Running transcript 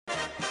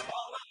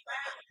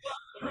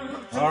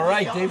All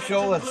right, Dave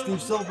Scholl and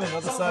Steve Silverman,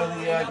 other side of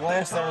the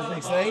glass, as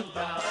they say.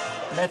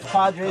 Mets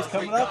Padres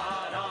coming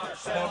up.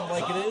 Sounding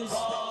like it is.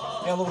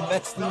 Got a little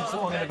Mets theme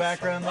song in the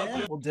background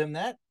there. We'll dim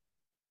that.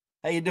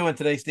 How you doing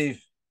today,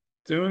 Steve?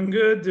 Doing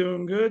good,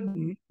 doing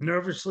good.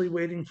 Nervously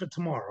waiting for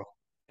tomorrow.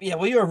 Yeah,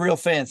 well, you're a real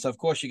fan, so of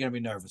course you're going to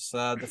be nervous.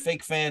 The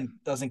fake fan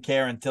doesn't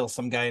care until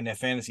some guy in their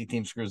fantasy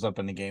team screws up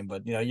in the game.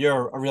 But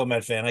you're a real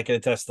Met fan. I can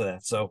attest to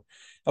that. So,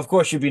 of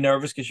course, you'd be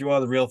nervous because you are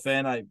the real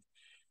fan.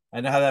 I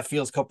know how that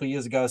feels. A couple of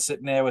years ago,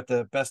 sitting there with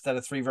the best out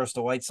of three versus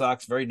the White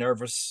Sox, very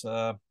nervous.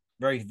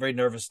 Very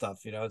nervous stuff.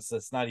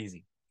 It's not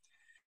easy.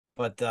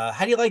 But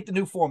how do you like the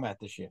new format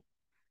this year?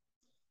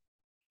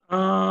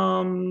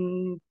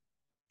 Um,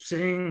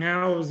 Seeing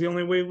how it was the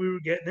only way we were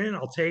getting in,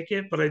 I'll take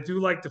it. But I do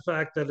like the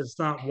fact that it's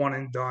not one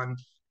and done.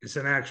 It's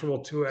an actual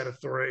two out of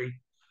three.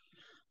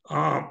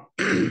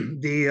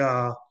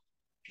 The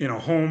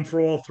home for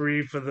all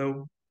three for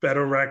the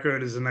better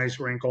record is a nice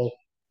wrinkle.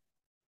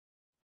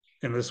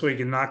 And this way you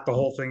can knock the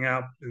whole thing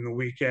out in the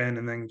weekend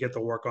and then get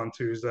to work on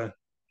Tuesday.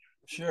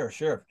 Sure,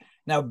 sure.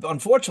 Now,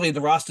 unfortunately,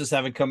 the rosters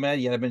haven't come out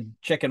yet. I've been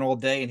checking all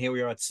day, and here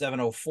we are at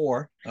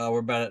 7:04. We're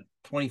about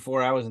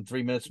 24 hours and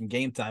 3 minutes from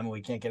game time, and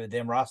we can't get a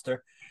damn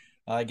roster.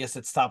 I guess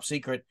it's top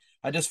secret.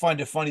 I just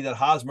find it funny that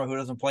Hosmer, who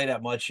doesn't play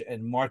that much,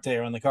 and Marte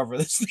are on the cover of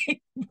this thing,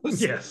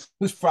 Yes.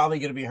 who's probably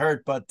going to be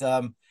hurt. But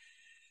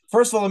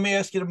first of all, let me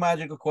ask you the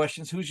magical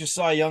questions. Who's your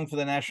Cy Young for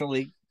the National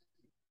League?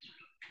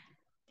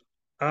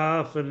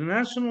 For the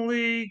National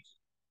League,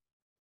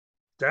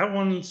 that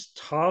one's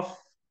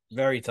tough.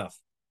 Very tough.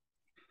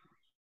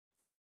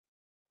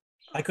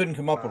 I couldn't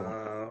come up with one.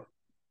 Uh,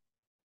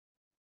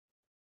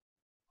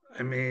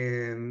 I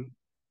mean,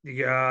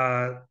 you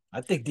got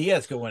I think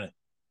Diaz could win it.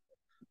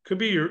 could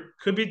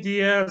be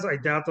Diaz. I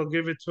doubt they'll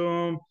give it to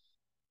him.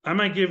 I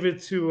might give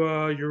it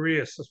to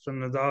Urias from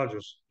the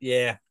Dodgers.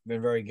 Yeah,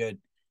 been very good.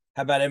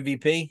 How about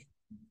MVP?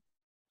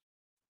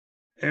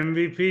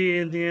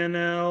 MVP in the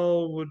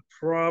NL would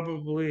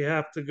probably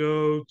have to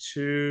go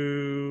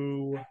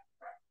to.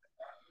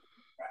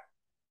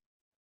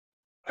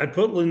 I'd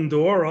put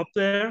Lindor up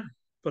there,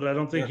 but I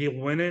don't think Sure.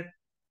 he'll win it.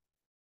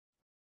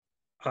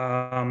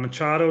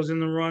 Machado's in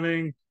the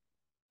running.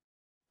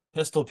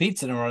 Pistol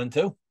Pete's in the running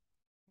too.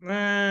 He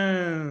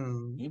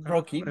Eh,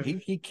 broke.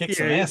 He kicked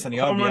some yeah, ass on the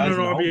home run RBIs and in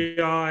the home.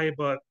 RBI,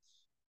 but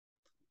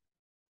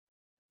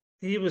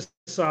he was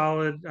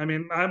solid. I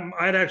mean,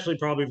 I'd actually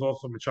probably vote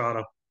for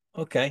Machado.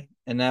 Okay,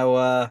 and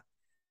now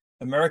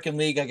American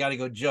League. I got to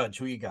go Judge.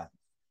 Who you got?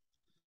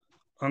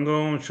 I'm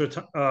going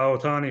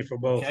Otani for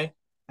both. Okay.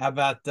 How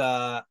about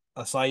a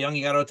Cy Young?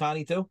 You got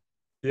Otani too?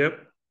 Yep,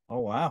 Oh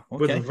wow.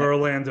 with Okay.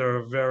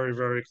 Verlander a very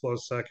very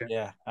close second.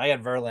 Yeah, I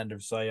got Verlander for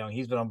Cy Young.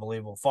 He's been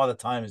unbelievable. Father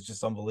Time is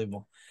just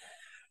unbelievable.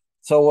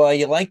 So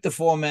you like the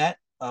format,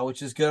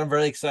 which is good. I'm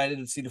very excited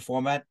to see the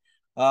format.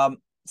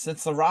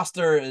 Since the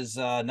roster is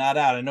not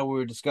out, I know we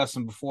were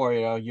discussing before,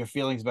 your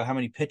feelings about how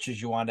many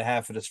pitchers you want to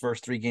have for this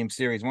first three-game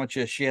series. Why don't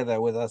you share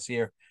that with us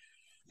here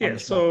on Yeah, the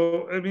show?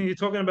 so I mean, you're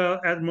talking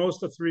about at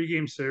most a 3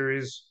 game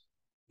series.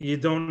 You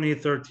don't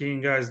need 13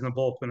 guys in the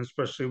bullpen,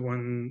 especially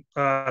when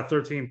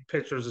 13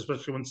 pitchers,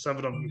 especially when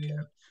seven of them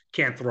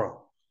can't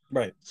throw.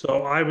 Right.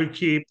 So I would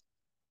keep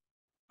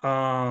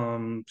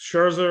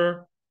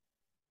Scherzer,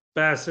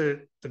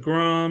 Bassett,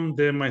 DeGrom.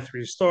 They're my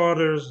three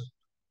starters.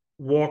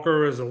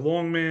 Walker is a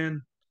long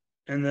man,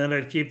 and then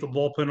I'd keep the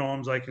bullpen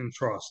arms I can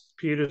trust: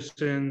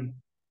 Peterson,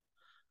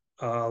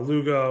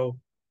 Lugo,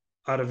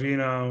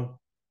 Ottavino,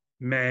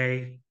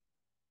 May,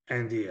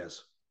 and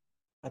Diaz.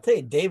 I tell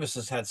you, Davis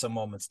has had some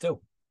moments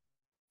too.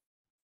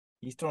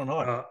 He's throwing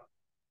hard. Uh,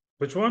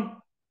 which one?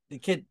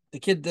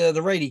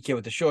 The righty kid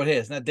with the short hair,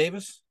 isn't that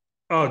Davis?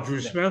 Oh, Drew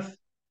Yeah. Smith.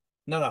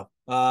 No,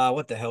 no.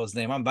 What the hell is his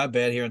name? I'm my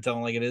bad here and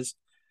telling like it is.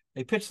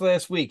 He pitched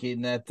last week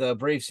in that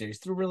Brave series.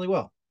 Threw really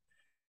well.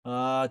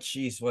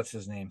 Jeez, what's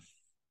his name?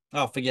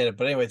 Oh, forget it.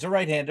 But anyway, it's a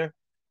right-hander.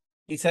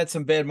 He's had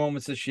some bad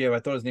moments this year. I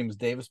thought his name was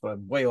Davis, but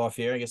I'm way off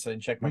here. I guess I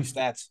didn't check my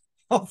stats.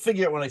 I'll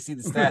figure it when I see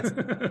the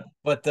stats.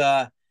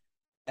 But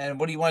and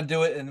what do you want to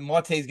do it? And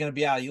Marte's going to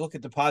be out. You look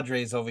at the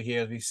Padres over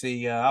here. We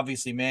see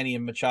obviously Manny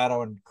and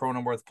Machado and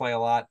Cronenworth play a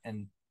lot,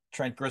 and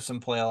Trent Grissom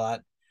play a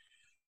lot.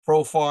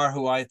 Profar,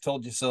 who I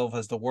told you, Silv,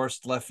 has the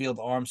worst left field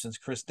arm since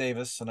Chris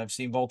Davis, and I've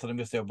seen both of them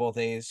because they're both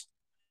A's.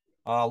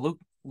 Luke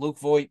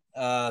Voigt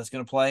is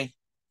going to play.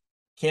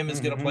 Kim is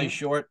going to play Mm-hmm.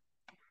 short.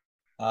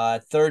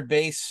 Third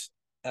base,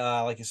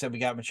 like I said, we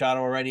got Machado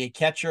already. A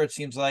catcher, it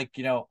seems like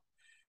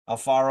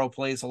Alfaro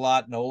plays a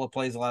lot. Nola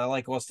plays a lot. I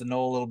like Austin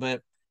Nola a little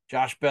bit.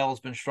 Josh Bell has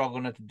been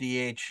struggling at the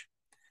DH,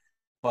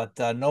 but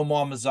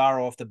Nomar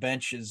Mazzaro off the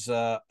bench is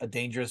a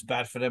dangerous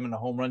bat for them in the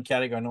home run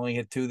category. I know he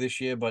hit two this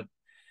year, but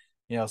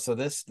so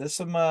there's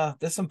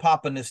some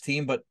pop in this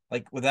team. But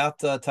like without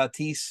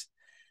Tatis,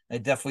 I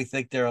definitely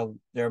think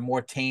they're a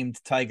more tamed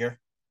tiger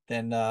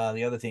than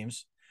the other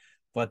teams.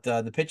 But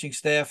the pitching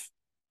staff,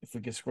 if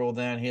we could scroll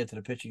down here to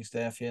the pitching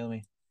staff here, let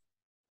me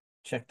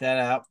check that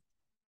out.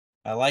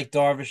 I like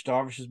Darvish.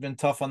 Darvish has been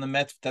tough on the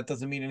Mets. But that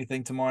doesn't mean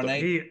anything tomorrow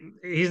night.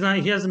 He's not.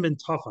 He hasn't been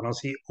tough on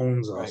us. He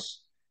owns Right.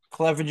 us.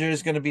 Clevenger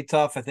is going to be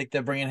tough. I think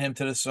they're bringing him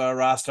to this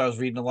roster. I was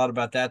reading a lot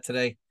about that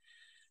today.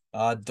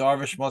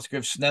 Darvish,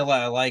 Musgrove, Snell,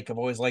 I like. I've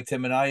always liked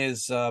him, and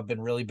Aya's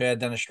been really bad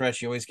down the stretch.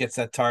 He always gets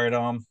that tired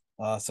arm.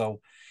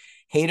 So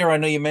Hader, I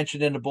know you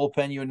mentioned in the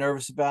bullpen you were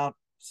nervous about.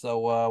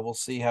 So we'll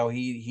see how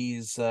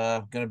he's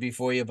going to be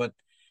for you. But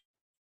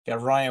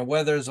got Ryan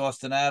Weathers,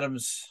 Austin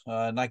Adams,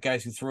 not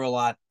guys who threw a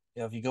lot.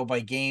 If you go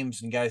by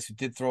games and guys who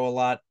did throw a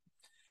lot,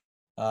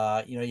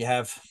 you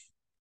have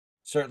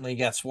certainly you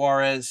got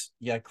Suarez,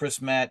 you got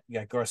Chris Matt, you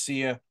got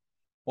Garcia,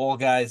 all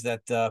guys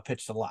that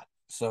pitched a lot.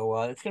 So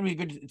it's gonna be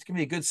good. It's gonna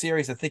be a good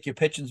series. I think your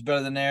pitching's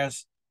better than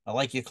theirs. I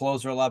like your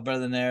closer a lot better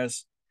than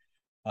theirs.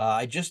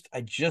 I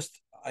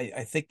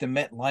think the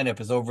Met lineup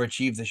has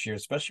overachieved this year,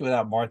 especially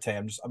without Marte.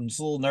 I'm just a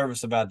little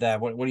nervous about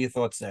that. What are your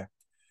thoughts there?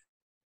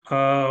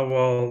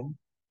 Well,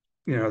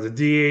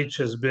 the DH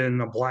has been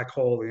a black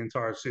hole the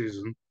entire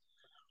season.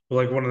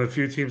 We're like one of the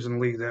few teams in the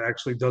league that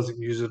actually doesn't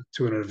use it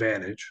to an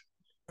advantage.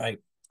 Right,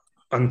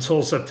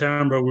 Until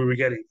September, we were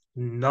getting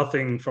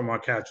nothing from our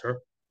catcher.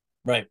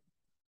 right,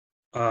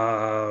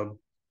 Uh,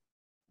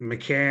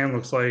 McCann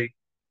looks like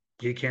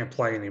he can't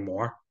play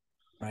anymore.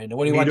 right. Now,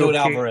 what do you want to do Nito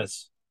with can't.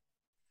 Alvarez?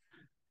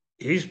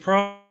 He's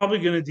probably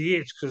going to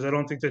DH because I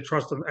don't think they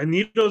trust him. And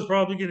Nito's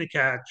probably going to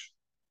catch,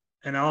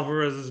 and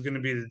Alvarez is going to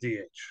be the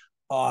DH.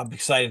 Oh, I'm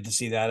excited to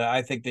see that.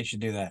 I think they should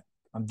do that.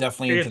 I'm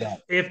definitely into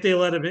that. If they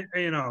let him,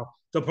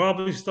 they'll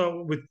probably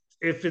start with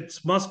if it's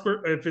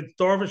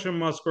Darvish and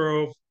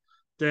Musgrove,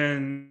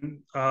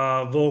 then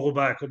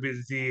Vogelback will be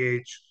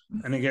the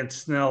DH, and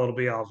against Snell it'll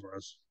be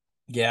Alvarez.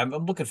 Yeah, I'm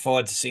looking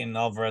forward to seeing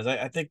Alvarez.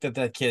 I think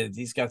that kid,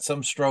 he's got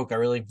some stroke. I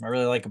really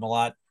like him a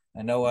lot.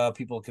 I know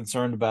people are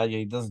concerned about you.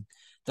 He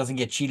doesn't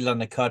get cheated on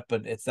the cut,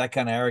 but it's that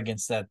kind of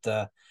arrogance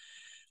that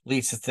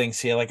leads to things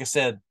here. Like I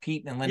said,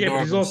 Pete and Yeah, Lindor but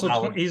have been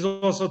solid. he's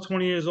also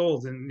 20 years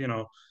old, and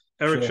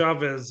Eric Sure.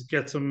 Chavez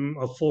gets him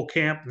a full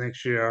camp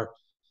next year.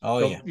 Oh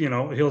yeah.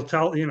 He'll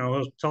tell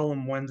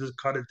him when to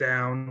cut it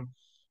down,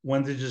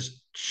 when to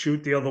just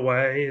shoot the other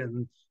way,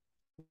 and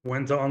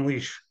when to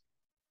unleash.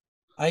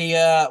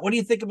 What do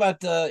you think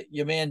about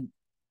your man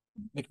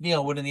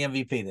McNeil winning the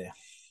MVP there?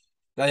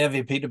 The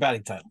MVP, the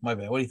batting title. My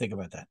bad. What do you think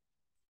about that?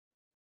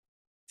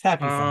 It's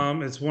happy for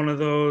him. It's one of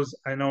those.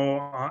 I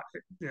know,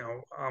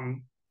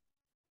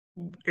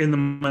 in the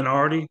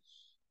minority,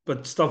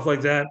 but stuff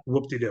like that,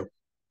 whoop de doo.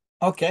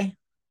 Okay,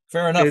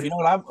 fair enough. You It, know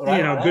what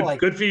I like.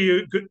 good for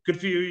you. Good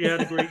for you. You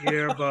had a great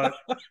year, but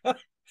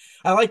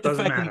I like the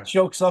doesn't fact that he matter.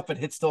 chokes up and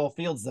hits the all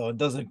fields though, and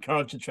doesn't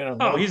concentrate on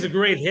Oh, one he's a thing.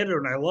 great hitter,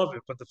 and I love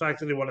it. But the fact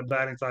that he won a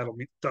batting title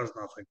does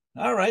nothing.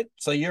 All right,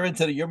 so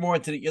you're more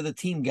into you're the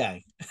team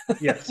guy.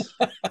 Yes.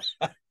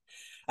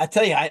 I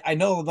tell you, I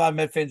know a lot of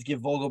Met fans give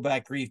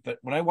Vogelback grief, but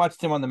when I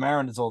watched him on the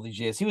Mariners all these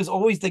years, he was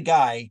always the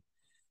guy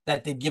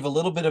that they'd give a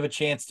little bit of a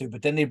chance to,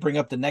 but then they bring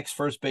up the next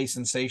first base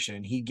sensation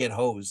and he'd get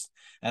hosed.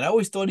 And I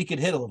always thought he could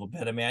hit a little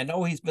bit. I mean, I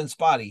know he's been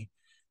spotty,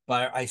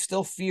 but I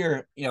still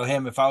fear,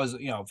 him if I was,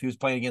 if he was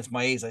playing against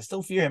my A's, I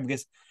still fear him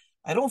because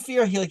I don't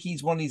fear like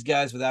he's one of these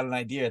guys without an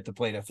idea at the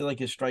plate. I feel like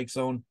his strike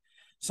zone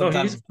Oh,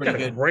 sometimes he's is pretty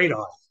got a good. great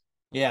eye.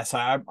 Yes,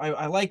 I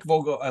like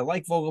Vogel. I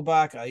like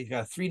Vogelbach. I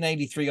got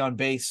 393 on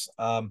base.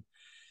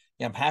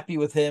 Yeah, I'm happy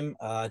with him.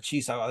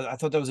 Geez, I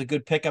thought that was a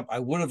good pickup. I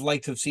would have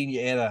liked to have seen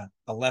you add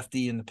a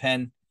lefty in the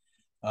pen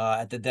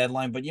at the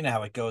deadline, but you know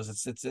how it goes.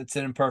 It's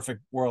an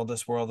imperfect world,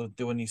 this world of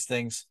doing these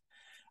things.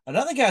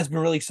 Another guy's been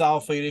really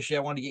solid for you this year.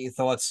 I want to get your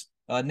thoughts.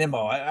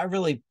 Nimmo, I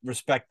really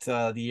respect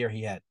the year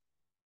he had.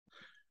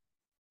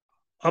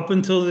 Up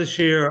until this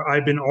year,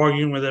 I've been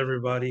arguing with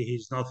everybody.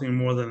 He's nothing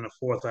more than a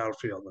fourth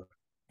outfielder.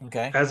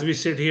 Okay, As we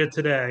sit here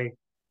today,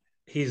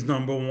 he's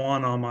number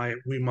one on my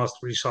we must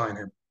resign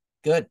him.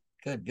 good,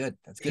 good, good.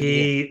 That's good to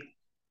hear.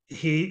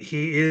 He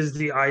he is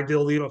the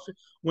ideal leadoff.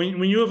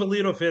 When you have a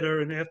leadoff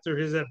hitter and after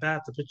his at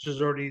bat, the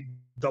pitcher's already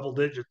double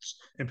digits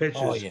in Oh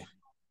pitches, yeah,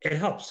 it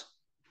helps.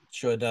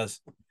 sure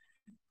does.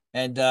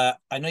 And I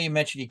know you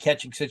mentioned your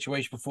catching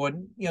situation before.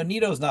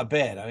 Nito's not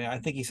bad. I mean, I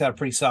think he's had a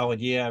pretty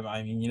solid year.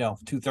 I mean,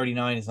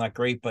 239 is not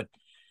great, but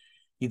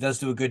he does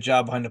do a good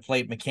job behind the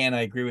plate. McCann,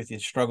 I agree with you,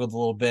 struggled a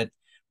little bit.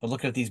 But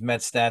looking at these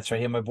Mets stats right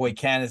here, my boy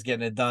Can is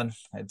getting it done.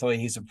 I told you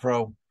he's a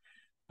pro.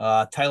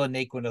 Tyler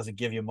Naquin doesn't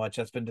give you much.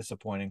 That's been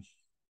disappointing.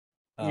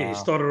 Yeah, he Uh,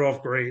 started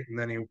off great and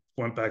then he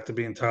went back to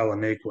being Tyler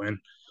Naquin.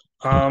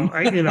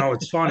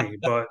 It's funny,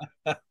 but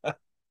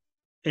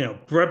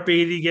Brett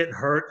Beatty getting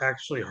hurt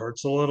actually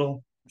hurts a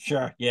little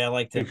sure. Yeah, I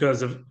liked him.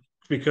 because of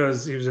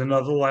because he was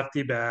another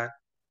lefty bat,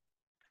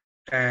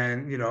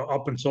 and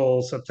up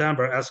until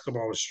September,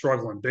 Escobar was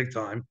struggling big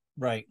time.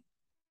 Right.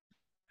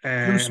 Drew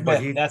And but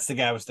Smith. he That's the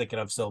guy I was thinking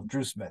of. So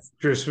Drew Smith.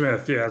 Drew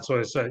Smith, yeah, that's what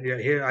I said.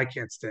 Yeah, I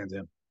can't stand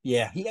him.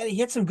 Yeah, he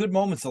had some good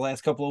moments the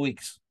last couple of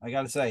weeks. I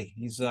got to say,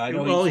 he's. I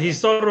know Well, he's. he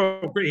started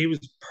off great. He was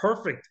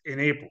perfect in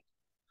April,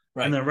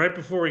 and Right. then right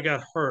before he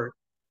got hurt,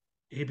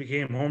 he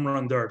became home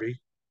run derby.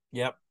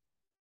 Yep.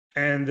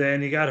 And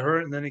then he got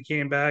hurt, and then he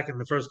came back. And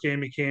the first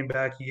game he came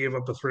back, he gave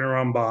up a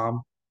 3-run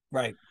bomb.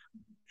 Right.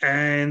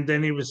 And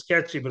then he was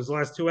sketchy, but his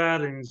last two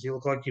outings, he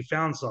looked like he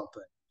found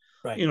something.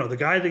 Right. You know, the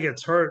guy that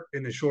gets hurt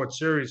in the short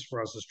series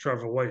for us is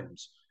Trevor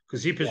Williams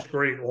because he Yeah. pitched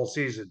great all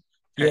season,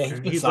 Yeah, he's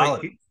and been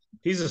solid.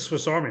 he's a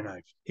Swiss Army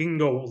knife. He can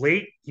go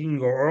late, he can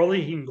go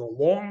early, he can go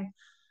long,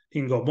 he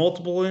can go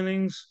multiple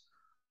innings.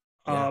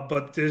 Yeah.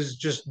 But there's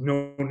just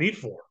no need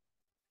for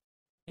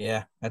it.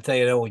 Yeah. I tell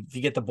you though, if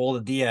you get the ball to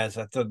Diaz,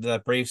 I thought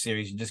that Brave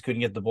series, you just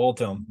couldn't get the ball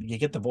to him. You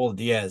get the ball to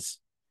Diaz.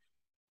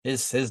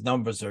 His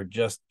numbers are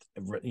just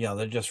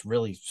they're just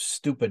really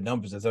stupid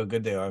numbers. That's how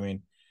good they are. I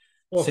mean,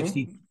 Well,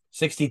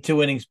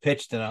 62 innings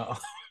pitched and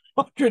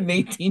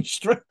 118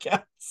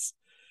 strikeouts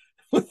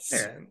with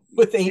yeah,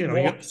 with you eight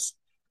know, walks.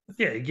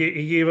 he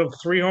gave up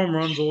 3 home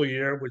runs all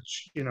year,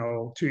 which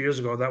 2 years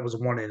ago that was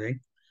 1 inning.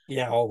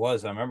 Yeah, all it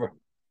was. I remember.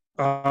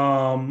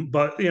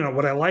 But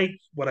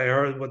what I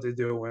heard, what they're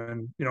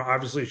doing.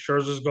 Obviously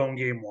Scherzer's going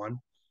game 1.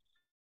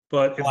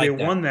 But I if they like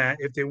that. won that,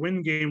 if they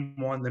win game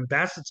 1, then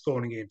Bassett's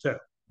going to game 2.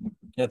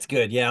 That's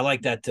good. Yeah, I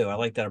like that too. I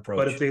like that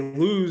But approach. if they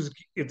lose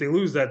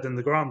that, then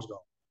the Grom's going.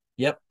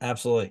 Yep,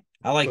 absolutely.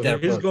 I like So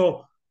that his approach.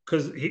 goal,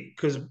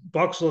 because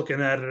Buck's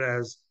looking at it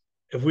as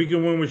if we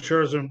can win with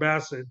Scherzer and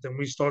Bassett, then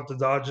we start the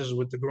Dodgers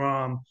with the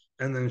Grom,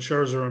 and then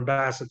Scherzer and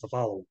Bassett to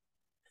follow.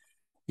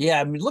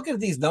 Yeah, I mean, looking at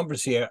these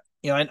numbers here,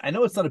 I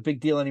know it's not a big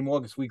deal anymore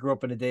because we grew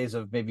up in the days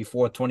of maybe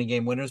 4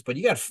 20-game winners, but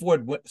you got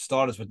four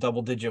starters with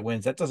double-digit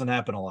wins. That doesn't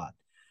happen a lot.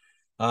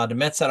 The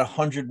Mets had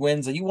 100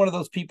 wins. Are you one of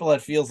those people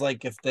that feels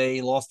like if they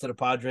lost to the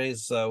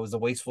Padres, it was a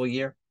wasteful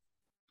year?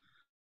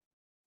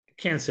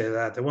 Can't say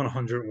that they won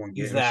 101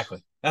 games.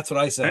 Exactly. That's what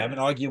I say. I've I, been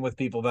arguing with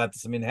people about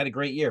this. I mean, they had a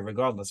great year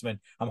regardless. I mean,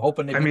 I'm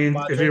hoping they I beat the mean,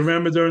 if you Padres.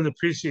 remember during the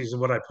preseason,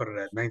 what I put it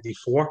at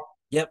 94.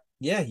 Yep.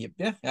 Yeah.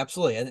 Yeah.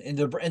 Absolutely. And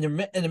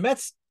the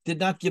Mets did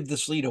not give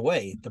this lead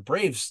away. The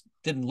Braves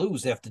didn't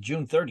lose after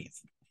June 30th.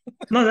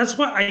 No, that's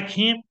why I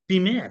can't be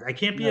mad. I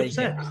can't be No, you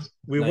upset. can't.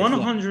 We No, you won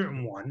can't.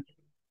 101.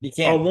 You Our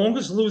can't.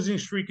 longest losing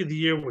streak of the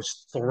year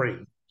was 3.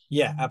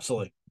 Yeah.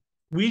 Absolutely.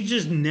 We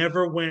just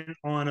never went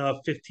on a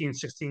 15,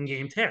 16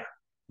 game tear.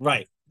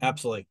 Right.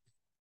 Absolutely.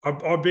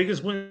 Our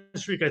biggest win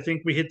streak, I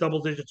think we hit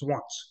double digits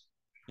once.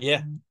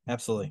 Yeah.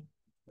 Absolutely.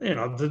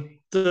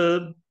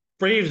 The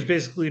Braves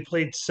basically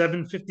played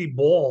 750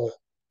 ball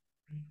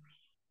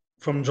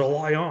from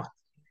July on.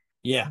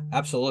 Yeah.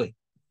 Absolutely.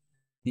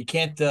 You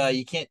can't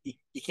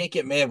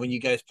get mad when you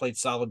guys played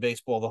solid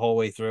baseball the whole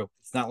way through.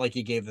 It's not like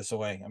you gave this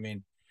away. I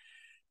mean,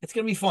 it's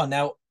gonna be fun.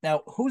 Now,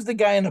 who's the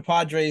guy in the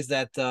Padres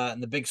that in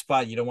the big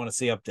spot you don't want to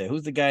see up there?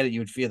 Who's the guy that you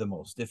would fear the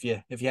most if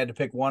you had to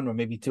pick one or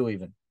maybe two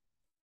even?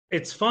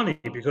 It's funny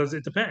because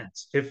it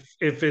depends. If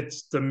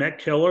it's the Met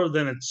killer,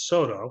 then it's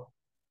Soto.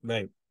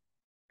 Right.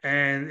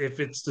 And if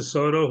it's the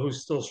Soto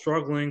who's still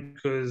struggling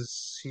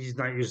because he's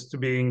not used to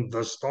being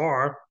the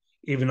star,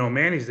 even though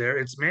Manny's there,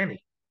 it's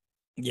Manny.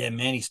 Yeah,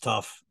 Manny's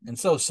tough, and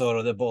so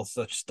Soto. They're both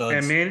such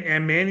studs.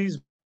 And Manny's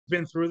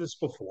been through this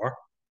before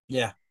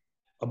Yeah,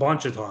 a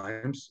bunch of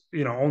times.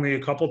 Only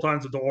a couple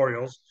times with the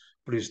Orioles,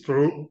 but he's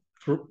through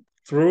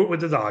it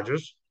with the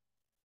Dodgers.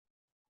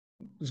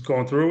 He's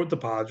going through it with the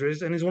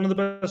Padres, and he's one of the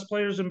best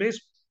players in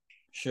baseball.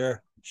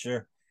 sure.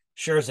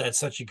 Has had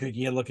such a good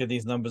year. Look at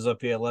these numbers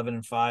up here: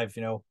 11-5.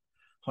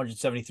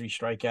 173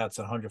 strikeouts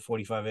and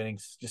 145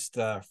 innings. Just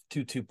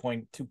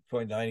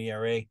 2.9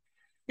 ERA.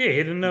 Yeah, he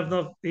didn't have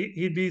enough.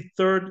 He'd be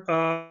third,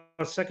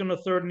 second or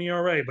third in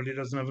ERA, but he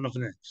doesn't have enough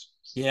innings.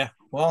 Yeah,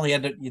 well, you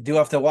do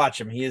have to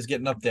watch him. He is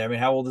getting up there. I mean,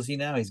 how old is he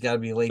now? He's got to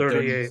be late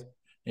 38. 30s.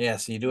 Yeah,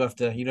 so you do have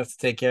to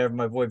take care of him.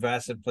 My boy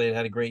Bassett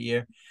had a great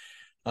year.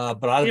 But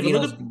Yeah,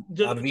 but just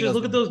Ottavino's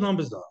look at been those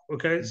numbers though.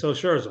 Okay, so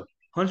Scherzer,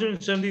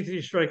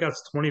 173 strikeouts,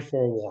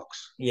 24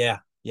 walks. yeah,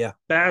 yeah,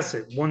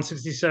 Bassett,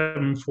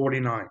 167,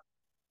 49.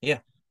 yeah,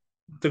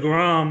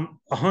 DeGrom,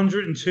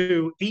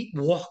 102, 8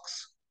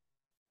 walks.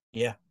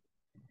 yeah,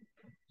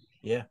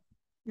 yeah.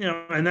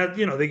 And that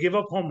they give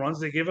up home runs,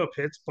 they give up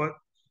hits, but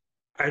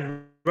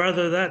I'd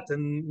rather that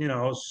than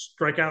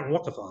strike out in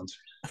walkathons.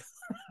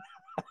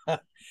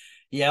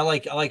 Yeah, I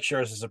like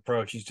Scherzer's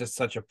approach. He's just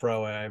such a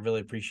pro. I really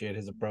appreciate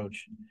his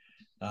approach.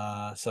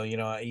 So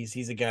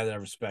he's a guy that I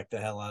respect the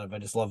hell out of. I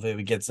just love how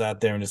he gets out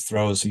there and just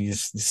throws.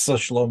 He's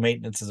such low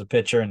maintenance as a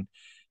pitcher, and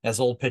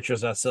as old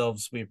pitchers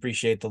ourselves, we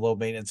appreciate the low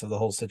maintenance of the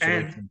whole And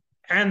situation.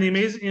 and the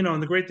amazing,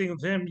 and the great thing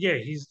with him, yeah,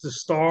 he's the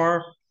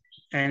star,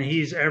 and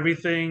he's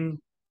everything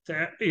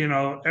to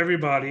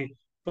everybody.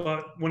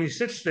 But when he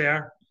sits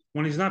there,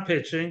 when he's not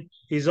pitching,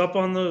 he's up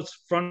on the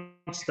front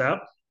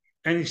step,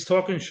 and he's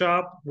talking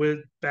shop with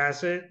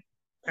Bassett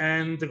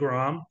and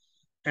Degrom,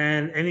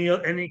 and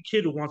any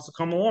kid who wants to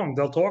come along,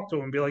 they'll talk to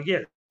him and be like, "Yeah,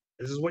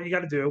 this is what you got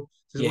to do.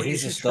 This is Yeah, what you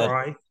he's a should stud.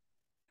 try."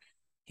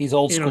 He's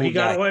old He school got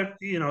guy. away.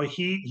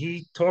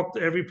 He talked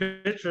every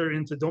pitcher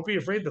into don't be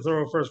afraid to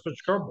throw a first pitch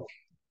curveball.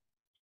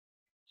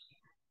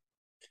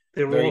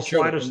 They were Very all true.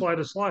 slider, And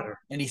slider, slider.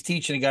 and he's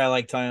teaching a guy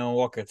like Tyrone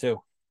Walker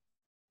too.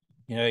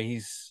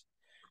 He's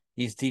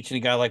teaching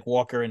a guy like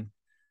Walker, and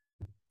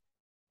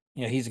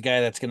he's a guy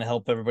that's going to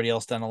help everybody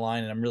else down the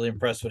line. And I'm really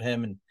impressed with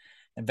him.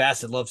 And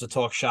Bassett loves to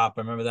talk shop.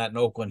 I remember that in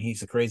Oakland.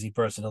 He's a crazy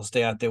person. He'll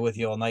stay out there with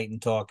you all night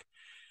and talk.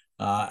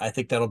 I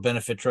think that'll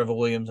benefit Trevor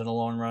Williams in the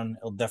long run.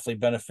 It'll definitely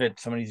benefit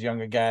some of these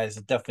younger guys.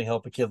 It'll definitely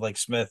help a kid like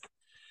Smith.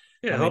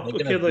 I Yeah, mean, help a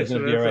kid they're like gonna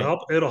be all Smith.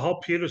 right. It'll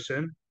help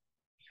Peterson.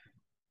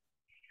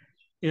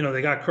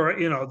 They got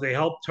they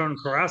helped turn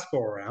Carrasco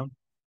around.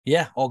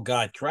 Yeah. Oh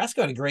God,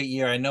 Carrasco had a great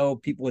year. I know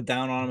people were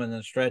down on him in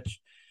the stretch,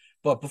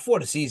 but before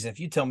the season, if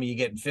you tell me you're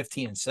getting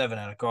 15-7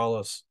 out of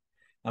Carlos,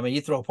 I mean, you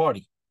throw a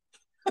party.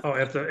 Oh,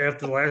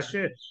 after last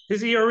year,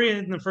 his ERA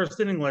in the first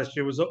inning last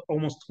year was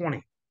almost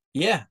 20.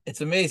 Yeah,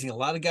 it's amazing. A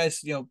lot of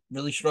guys,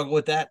 really struggle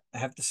with that. I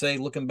have to say,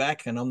 looking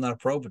back, and I'm not a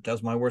pro, but that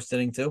was my worst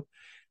inning too.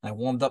 I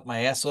warmed up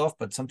my ass off,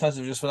 but sometimes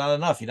it's just not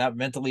enough. You're not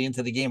mentally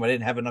into the game. I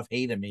didn't have enough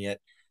hate in me yet.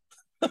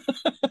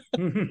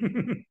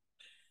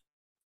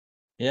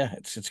 Yeah,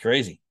 it's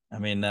crazy. I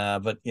mean,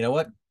 but you know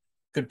what?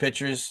 Good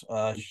pitchers.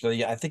 So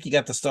yeah, I think you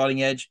got the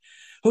starting edge.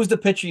 Who's the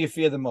pitcher you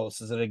fear the most?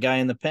 Is it a guy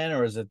in the pen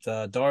or is it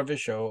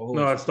Darvish or who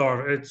No, is it? it's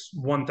Darvish. It's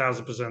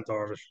 1,000%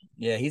 Darvish.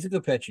 Yeah, he's a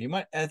good pitcher. You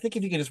might. I think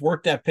if you could just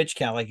work that pitch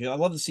count, like I'd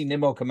love to see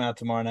Nimmo come out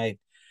tomorrow night,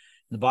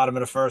 in the bottom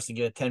of the first, and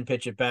get a 10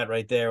 pitch at bat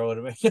right there.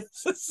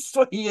 This is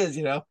what he is.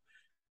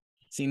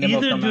 See Nimmo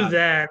Either come do out.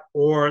 that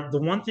or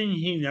the one thing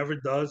he never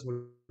does,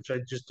 which I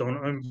just don't.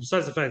 I mean,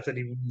 besides the fact that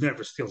he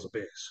never steals a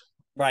base.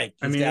 Right,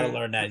 I he's got to mean,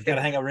 learn that. He's got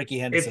to if hang out Ricky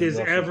if Henderson in the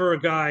there's offseason. ever a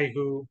guy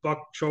who Buck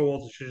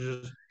Showalter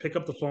should just pick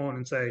up the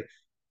phone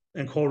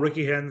and call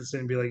Ricky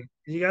Henderson and be like,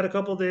 "You got a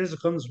couple of days to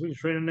come this week,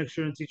 training next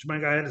year, and teach my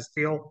guy how to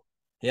steal."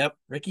 Yep,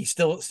 Ricky's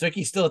still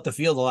at the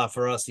field a lot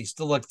for us. He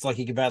still looks like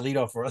he could bat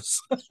leadoff for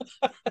us.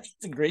 He's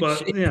in great But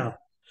shape. yeah,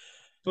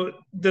 but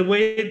the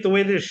way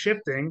they're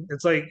shifting,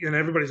 it's like, and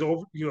everybody's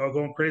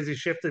going crazy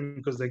shifting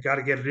because they got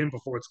to get it in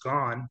before it's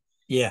gone.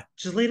 Yeah,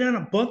 Just lay down a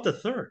bunt to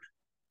third.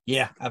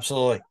 yeah,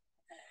 absolutely.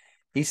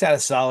 He's had a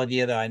solid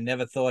year though. I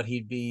never thought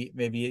he'd be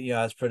maybe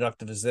as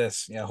productive as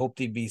this. Hoped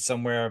he'd be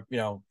somewhere in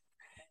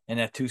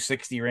that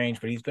 260 range,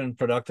 but he's been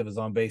productive. His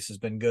on base has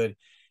been good.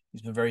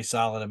 He's been very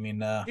solid. I mean,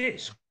 Yeah, he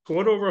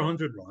scored over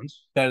 100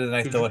 runs. better than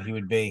I He, thought he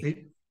would be.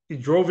 he,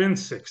 he drove in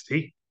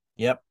 60.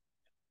 Yep,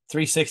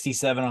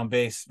 367 on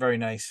base, very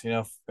nice.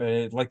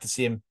 I'd like to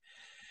see him.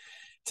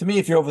 To me,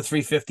 if you're over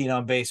 315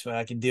 on base,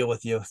 I can deal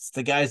with you. It's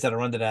the guys that are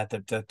under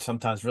that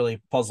sometimes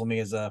really puzzle me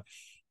as a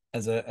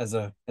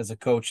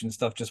coach and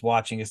stuff. Just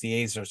watching, as the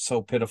A's are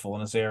so pitiful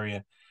in this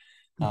area.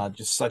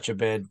 Just such a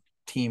bad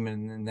team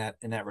in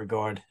that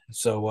regard.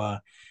 So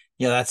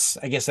yeah,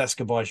 I guess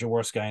Escobar's your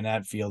worst guy in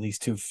that field. He's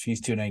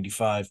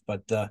 295,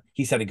 but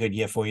he's had a good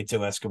year for you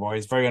too, Escobar.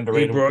 He's very He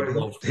underrated with the brought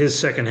glove. his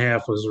second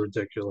half was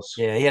ridiculous.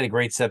 Yeah, he had a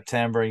great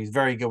September. He's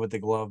very good with the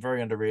glove,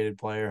 very underrated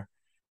player.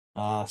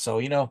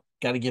 So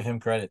got to give him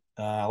credit.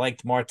 I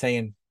liked Marte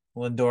and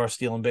Lindor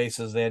stealing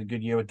bases. They had a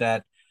good year with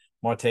that.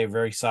 Marte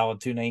very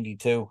solid,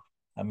 292.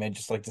 I mean,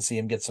 just like to see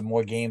him get some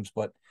more games,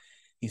 but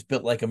he's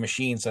built like a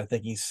machine, so I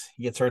think he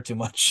gets hurt too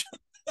much.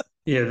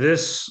 Yeah,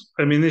 this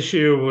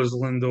year was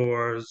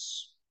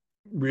Lindor's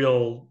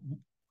real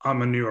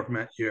I'm a New York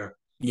Met year.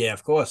 Yeah,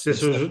 of course. He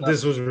stepped up.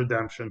 This was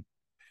redemption.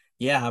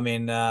 Yeah, I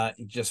mean,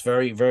 just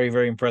very, very,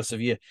 very impressive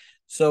year.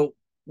 So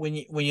when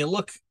you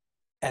look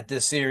at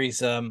this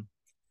series,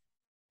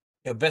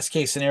 best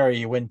case scenario,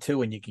 you win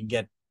two, and you can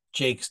get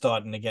Jake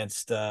starting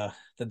against the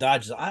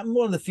Dodgers. I'm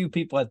one of the few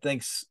people that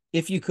thinks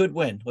if you could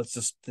win,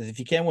 if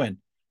you can win,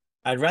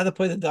 I'd rather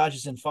play the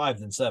Dodgers in 5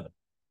 than 7,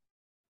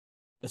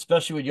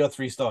 especially with your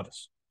 3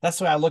 starters. That's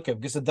the way I look at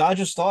it, because the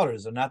Dodgers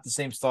starters are not the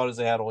same starters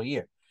they had all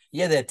year.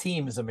 Yeah, their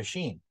team is a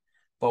machine,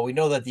 but we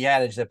know that the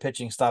adage that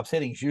pitching stops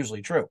hitting is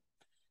usually true.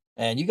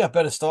 And you got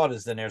better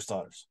starters than their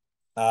starters.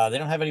 They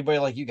don't have anybody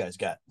like you guys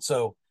got.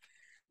 So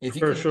if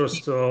you can Kershaw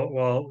keep still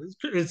well,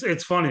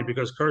 it's funny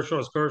because Kershaw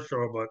is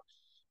Kershaw, but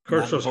not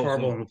in the Kershaw's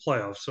horrible postseason, in the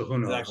playoffs, so who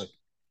exactly. knows?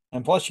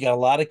 And plus, you got a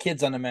lot of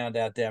kids on the mound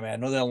out there, man. I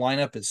know their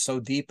lineup is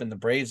so deep, and the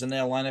Braves in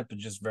their lineup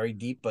is just very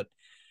deep. But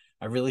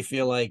I really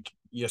feel like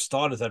your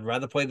starters, I'd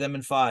rather play them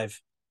in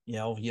 5.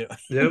 Yep.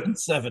 In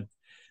 7.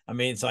 I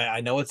mean, so I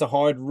know it's a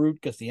hard route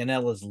because the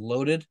NL is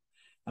loaded.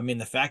 I mean,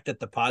 the fact that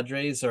the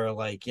Padres are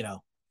like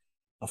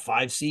a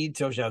 5 seed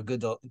tells you how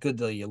good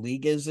the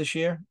league is this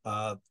year.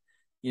 The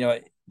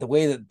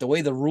way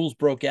the rules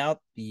broke out,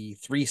 the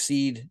 3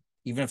 seed,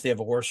 even if they have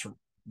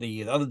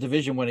the other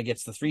division winner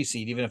gets the 3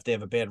 seed, even if they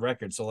have a bad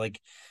record. So like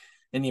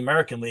in the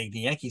American League, the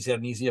Yankees had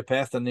an easier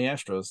path than the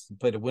Astros. They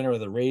played a winner of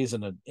the Rays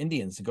and the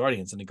Indians, the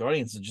Guardians, and the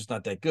Guardians are just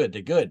not that good.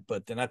 They're good,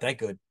 but they're not that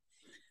good.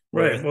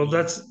 Right. Whereas Well, the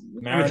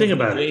I mean, think Mariners and the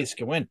about it. Jays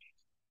can win.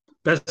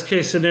 Best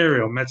case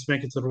scenario, Mets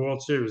make it to the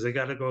World Series. They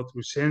got to go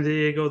through San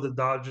Diego, the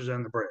Dodgers,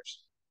 and the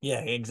Braves.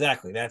 Yeah,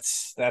 exactly.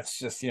 That's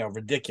just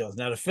ridiculous.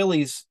 Now the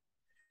Phillies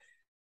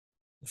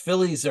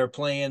are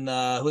playing who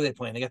are they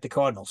playing? They got the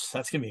Cardinals.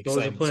 That's gonna be an Those are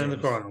exciting playing the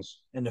series. Cardinals.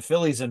 And the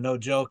Phillies are no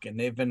joke, and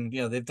they've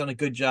done a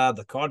good job.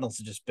 The Cardinals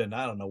have just been,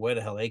 I don't know where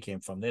the hell they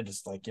came from. They're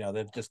just like,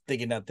 they're just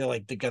digging out.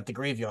 They got the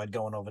graveyard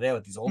going over there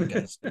with these old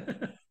guys,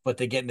 but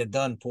they're getting it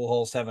done.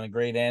 Pujols having a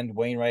great end,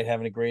 Wainwright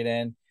having a great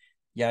end,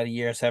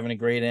 Yadiers having a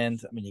great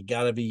end. I mean, you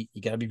gotta be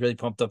really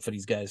pumped up for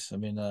these guys. I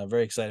mean,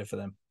 very excited for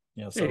them.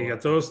 Yeah, you So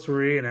got those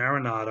three and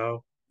Arenado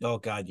oh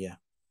God, yeah.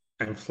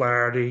 and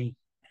Flaherty.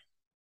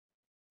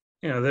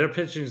 their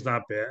pitching is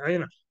not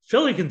bad.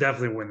 Philly can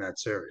definitely win that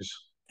series.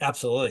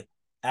 Absolutely.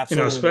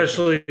 Absolutely they can.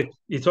 Especially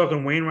you're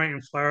talking Wainwright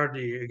and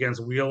Flaherty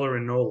against Wheeler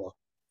and Nola.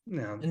 And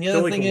the other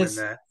Philly thing can win is,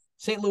 that.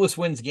 St. Louis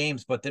wins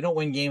games, but they don't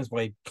win games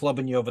by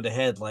clubbing you over the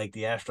head like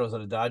the Astros or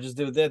the Dodgers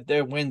do.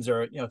 Their wins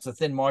are, it's a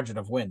thin margin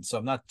of wins. So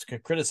I'm not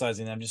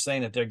criticizing them. I'm just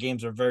saying that their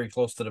games are very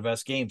close to the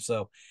best games.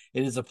 So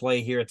it is a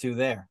play here or two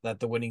there that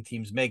the winning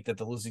teams make that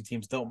the losing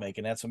teams don't make.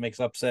 And that's what makes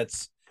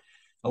upsets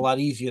a lot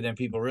easier than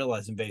people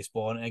realize in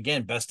baseball. And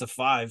again, best of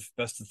five,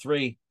 best of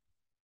three.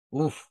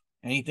 Oof,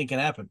 anything can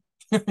happen.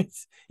 Right.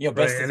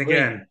 Best of three.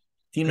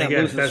 Team And that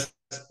again, loses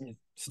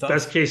it's tough.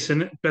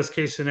 best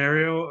case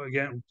scenario,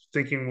 again,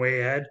 thinking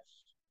way ahead.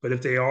 But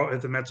if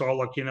the Mets are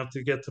lucky enough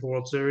to get to the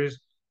World Series, I'm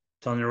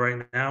telling you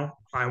right now,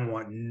 I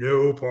want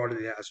no part of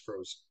the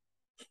Astros.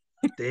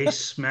 They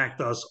smacked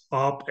us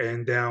up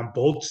and down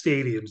both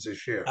stadiums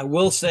this year. I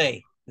will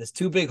say there's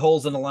two big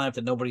holes in the lineup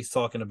that nobody's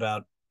talking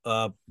about.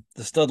 Uh,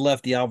 the stud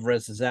lefty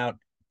Alvarez is out,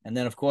 and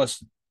then of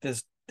course they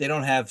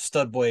don't have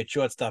stud boy at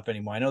shortstop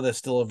anymore. I know they're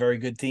still a very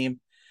good team.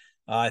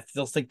 I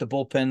still think the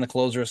bullpen, the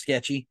closer are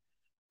sketchy,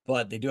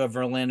 but they do have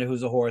Verlander,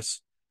 who's a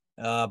horse.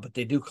 But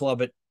they do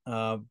club it.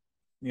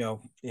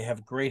 They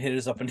have great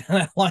hitters up and down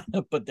that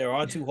lineup, but there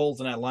are two holes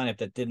in that lineup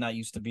that did not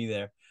used to be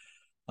there.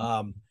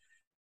 Um,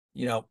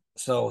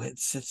 so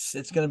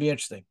it's going to be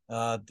interesting.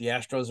 The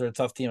Astros are a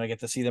tough team. I get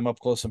to see them up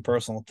close and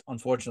personal,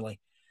 unfortunately.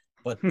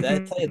 But I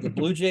tell you, the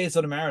Blue Jays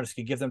or the Mariners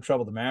could give them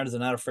trouble. The Mariners are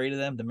not afraid of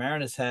them. The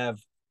Mariners have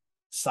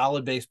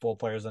solid baseball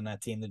players on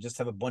that team. They just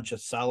have a bunch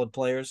of solid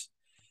players.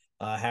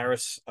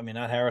 Harris, I mean,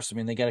 not Harris. I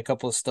mean, they got a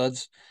couple of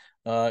studs.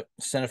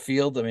 Center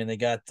field. I mean, they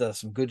got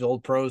some good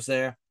old pros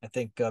there. I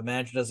think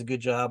manager does a good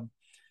job,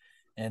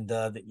 and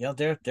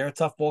they're a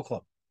tough ball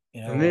club.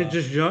 And they're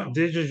just young.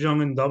 They're just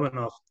young and dumb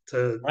enough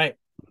to Right?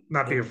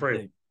 not be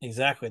afraid.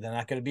 Exactly. They're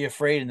not going to be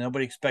afraid, and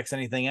nobody expects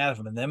anything out of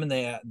them. And them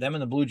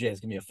and the Blue Jays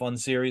gonna be a fun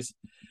series.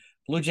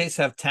 Blue Jays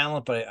have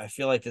talent, but I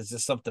feel like there's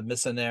just something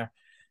missing there.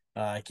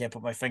 I can't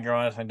put my finger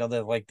on it. I know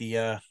they're like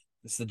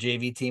it's the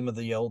JV team of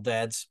the old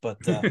dads, but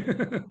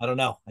I don't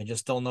know. I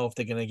just don't know if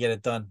they're gonna get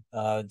it done.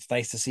 It's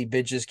nice to see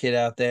Bidge's kid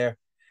out there.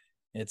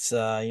 It's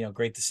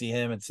great to see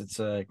him. It's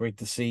great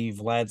to see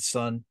Vlad's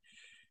son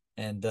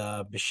and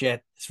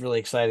Bichette. It's really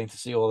exciting to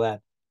see all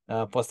that.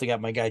 Plus, they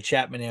got my guy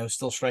Chapman there who's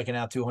still striking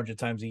out 200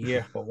 times a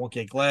year, but won't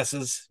get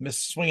glasses. Miss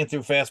swinging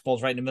through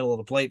fastballs right in the middle of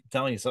the plate. I'm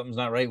telling you, something's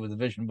not right with the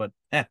vision, but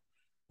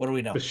what do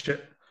we know?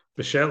 Bichette,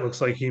 Bichette looks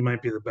like he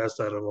might be the best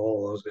out of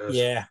all those guys.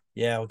 Yeah,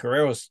 yeah. Well,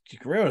 Guerrero's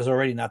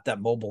already not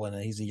that mobile, and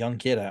he's a young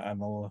kid.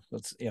 I'm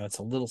it's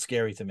a little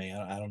scary to me.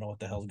 I don't know what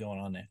the hell's going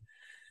on there.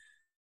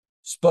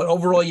 But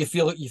overall, you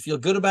feel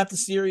good about the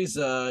series.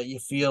 You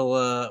feel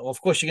well.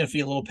 Of course, you're gonna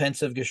feel a little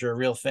pensive because you're a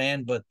real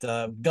fan. But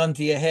gun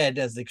to your head,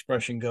 as the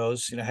expression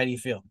goes, how do you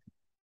feel?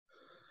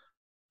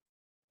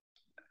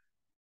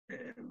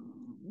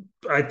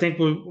 I think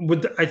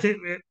I think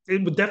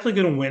it would definitely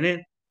going to win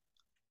it.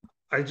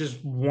 I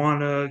just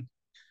want to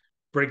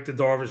break the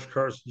Darvish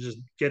curse and just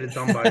get it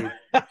done by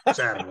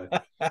Saturday.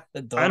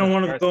 The I don't Darvish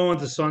want to curse. go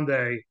into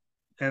Sunday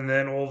and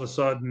then all of a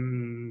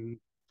sudden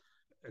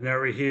an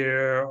error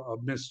here, a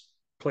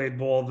misplayed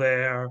ball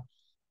there,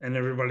 and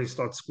everybody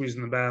starts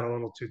squeezing the bat a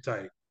little too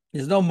tight.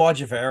 There's no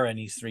margin for error in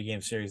these 3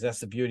 game series. That's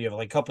the beauty of it.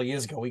 Like a couple of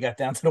years ago, we got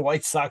down to the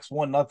White Sox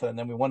 1-0, and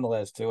then we won the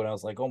last two, and I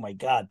was like, oh my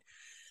god,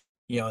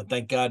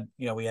 thank God,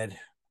 we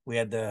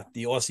had the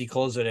Aussie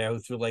closer there who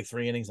threw like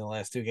 3 innings in the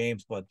last 2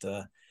 games, but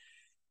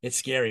it's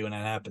scary when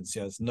that happens.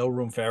 There's no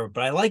room for error,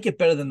 but I like it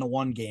better than the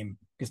one game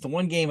because the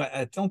one game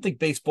I don't think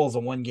baseball's a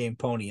 1 game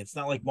pony. It's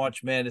not like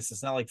March Madness.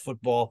 It's not like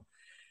football.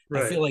 I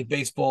Right. feel like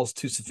baseball's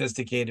too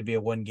sophisticated to be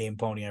a 1 game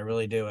pony. I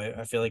really do.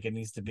 I feel like it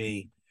needs to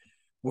be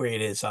where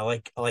it is. I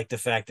like the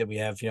fact that we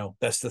have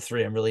best of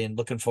three. I'm really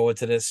looking forward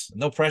to this.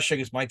 No pressure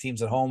because my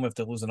team's at home if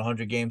they're losing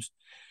 100 games.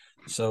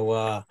 So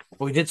but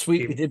we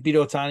Keep did beat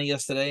Otani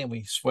yesterday and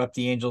we swept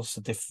the Angels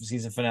at the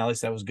season finale.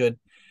 So that was good.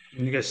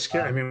 and you guys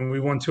scared. I Uh, mean, we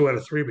won 2 out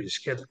of 3, but you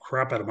scared the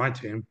crap out of my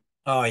team.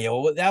 oh yeah,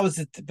 well, that was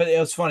it. But it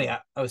was funny. I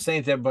was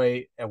saying to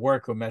everybody at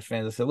work with Mets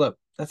fans, I said, look,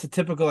 that's a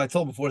typical. I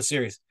told them before the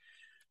series,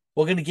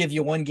 we're going to give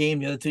you 1 game.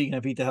 The other two, you're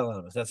going to beat the hell out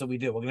of us. That's what we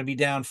do. We're going to be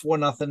down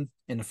 4-0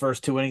 in the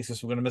first 2 innings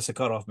because we're going to miss a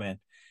cutoff man.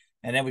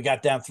 And then we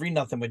got down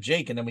 3-0 with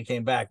Jake, and then we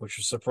came back, which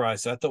was a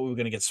surprise. So I thought we were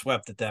going to get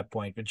swept at that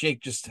point. But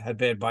Jake just had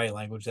bad body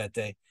language that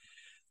day.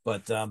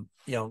 But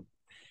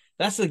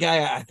that's the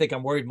guy I think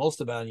I'm worried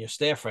most about in your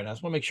staff right now. I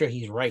just want to make sure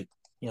he's right.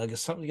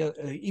 Because something,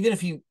 even if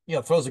he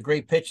throws a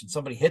great pitch and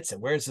somebody hits it,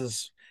 where's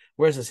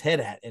his head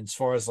at? And as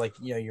far as like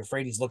you're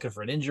afraid he's looking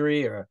for an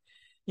injury, or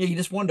you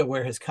just wonder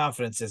where his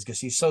confidence is because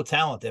he's so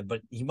talented,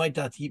 but he might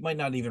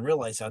not even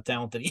realize how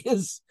talented he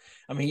is.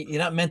 I mean, you're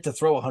not meant to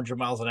throw 100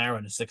 miles an hour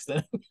in the sixth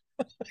inning.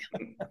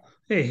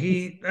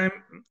 Hey,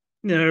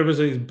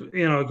 everybody's,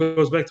 it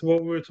goes back to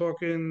what we were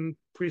talking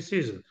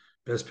preseason.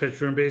 Best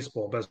pitcher in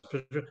baseball, best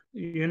pitcher.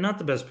 You're not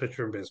the best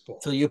pitcher in baseball.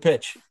 Till you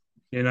pitch.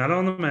 You're not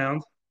on the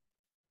mound.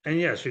 And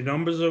yes, your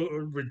numbers are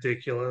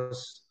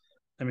ridiculous.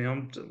 I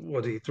mean,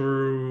 what he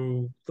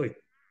threw like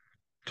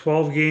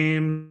 12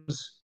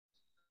 games,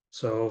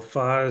 So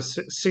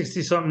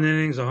 60 something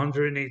innings,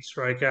 108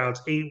 strikeouts,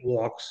 8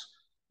 walks,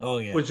 Oh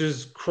yeah. which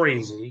is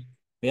crazy.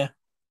 Yeah,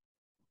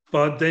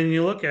 But then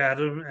you look at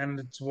him and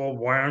it's, well,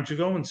 why aren't you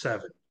going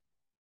seven?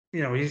 He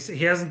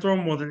hasn't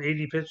thrown more than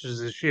 80 pitches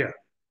this year.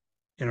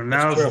 that's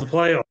Now it's true. the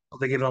playoffs.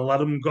 They're going to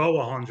let him go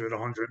 100,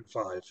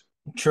 105.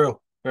 True.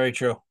 Very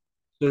true.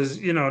 Because,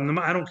 I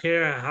don't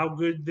care how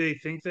good they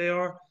think they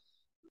are.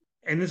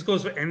 And this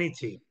goes for any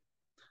team.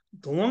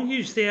 The longer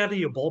you stay out of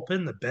your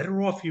bullpen, the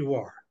better off you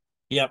are.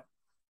 Yep.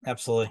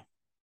 Absolutely.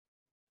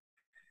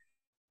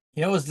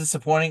 You know, it was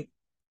disappointing.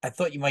 I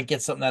thought you might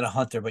get something out of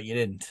Hunter, but you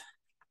didn't.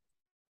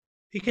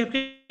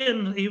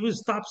 He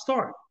was top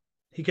start.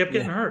 He kept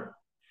Yeah, getting hurt.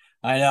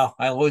 I know.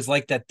 I always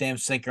liked that damn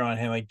sinker on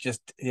him. I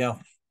just,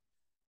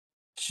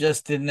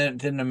 just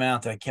didn't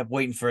amount. I kept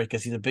waiting for it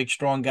because he's a big,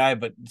 strong guy.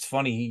 But it's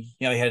funny.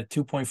 He had a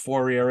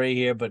 2.4 ERA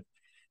here, but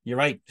you're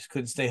right. Just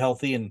couldn't stay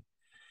healthy. And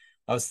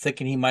I was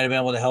thinking he might have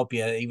been able to help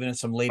you even in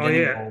some late Oh,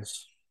 inning yeah.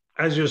 roles.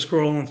 As you're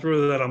scrolling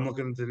through that, I'm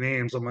looking at the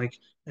names. I'm like,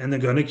 and they're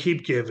going to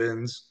keep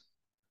Givens.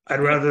 I'd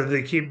Yep. rather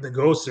they keep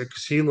Nagosic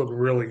because he looked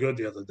really good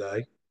the other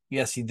day.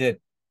 Yes, he did.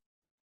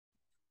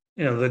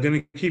 They're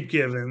going to keep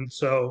Givens.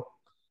 So,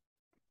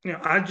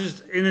 I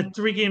just, in a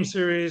 3 game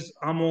series,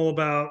 I'm all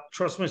about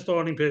trust my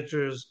starting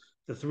pitchers,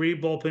 the 3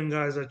 bullpen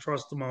guys I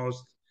trust the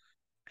most,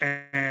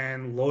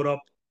 and load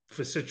up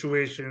for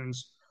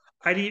situations.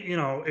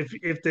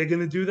 If they're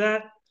going to do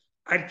that,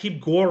 I'd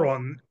keep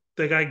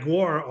the guy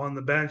Gore on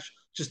the bench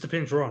just to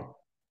pinch run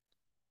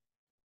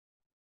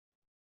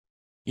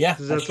Yeah,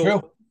 because that's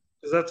true.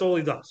 that's all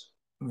he does.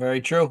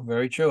 Very true.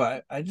 Very true.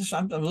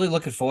 I'm really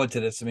looking forward to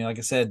this. I mean, like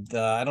I said,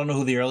 I don't know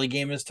who the early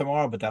game is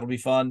tomorrow, but that'll be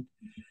fun.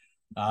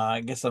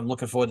 I guess I'm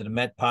looking forward to the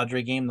Met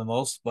Padre game the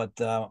most, but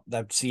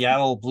that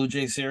Seattle Blue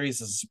Jay series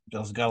has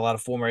got a lot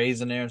of former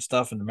A's in there and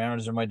stuff, and the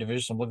Mariners are in my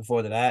division. So I'm looking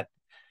forward to that.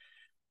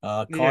 Yeah,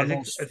 I think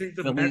Cardinals, I think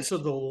the Mets Phillies.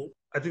 of the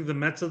I think the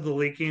Mets of the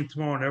late game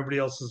tomorrow, and everybody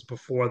else is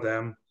before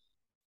them.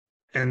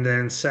 And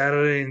then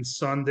Saturday and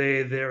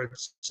Sunday they're at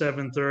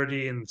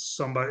 7:30, and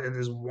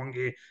there's one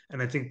game,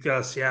 and I think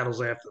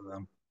Seattle's after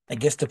them. I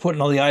guess they're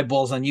putting all the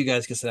eyeballs on you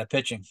guys because of that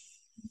pitching.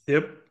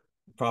 Yep.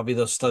 Probably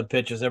those stud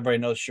pitchers. Everybody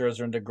knows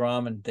Scherzer and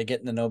Degrom, and they're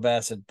getting the no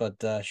Bassett, but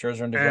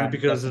Scherzer and And Degrom got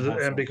because some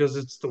household. because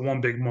it's the one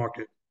big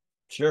market.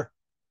 Sure,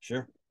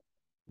 sure.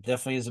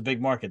 Definitely is a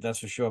big market, that's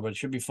for sure. But it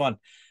should be fun.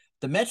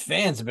 The Met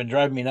fans have been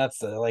driving me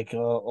nuts. Like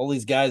all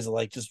these guys are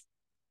like just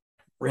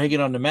ragging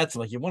on the Mets.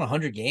 I'm like, you won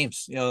 100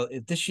 games.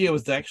 This year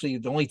was actually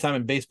the only time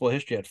in baseball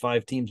history had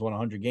 5 teams won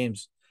 100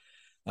 games.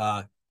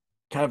 Uh,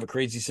 Kind of a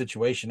crazy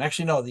situation.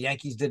 Actually, no, the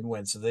Yankees didn't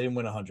win, so they didn't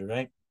win 100,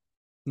 right?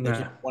 They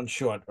came Nah. one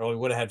short, or we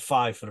would have had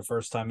 5 for the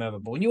first time ever.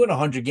 But when you win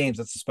 100 games,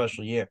 that's a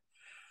special year.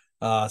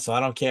 So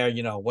I don't care,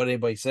 what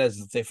anybody says.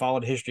 If they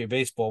follow the history of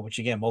baseball, which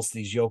again, most of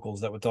these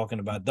yokels that we're talking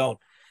about don't.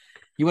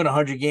 You win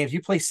 100 games,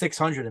 you play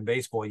 600 in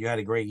baseball, you had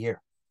a great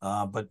year.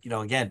 But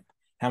again,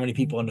 how many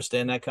people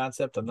understand that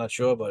concept? I'm not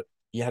sure, but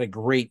you had a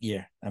great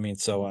year. I mean,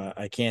 so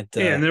I can't.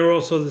 Yeah, and they're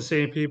also the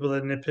same people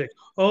that nitpick.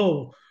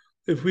 Oh,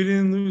 if we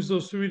didn't lose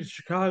those 3 to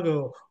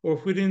Chicago, or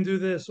if we didn't do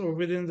this, or if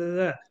we didn't do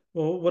that.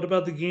 Well, what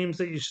about the games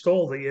that you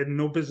stole that you had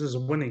no business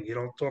winning? You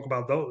don't talk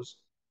about those.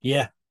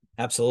 Yeah,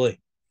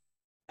 absolutely.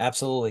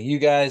 Absolutely. You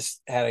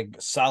guys had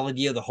a solid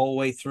year the whole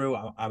way through.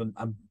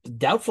 I'm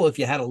doubtful if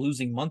you had a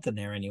losing month in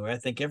there anyway. I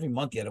think every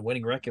month you had a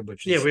winning record,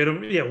 which Yeah, is we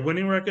had a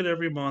winning record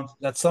every month.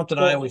 that's something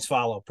I always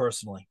Well, follow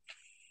personally.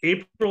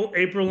 April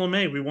and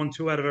May, we won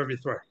 2 out of every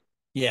 3.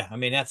 Yeah, I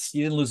mean that's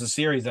you didn't lose a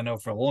series, I know,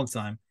 for a long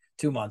time,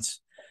 2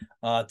 months.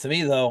 To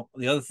me though,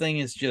 the other thing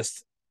is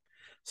just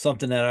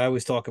something that I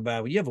always talk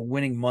about. When you have a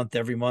winning month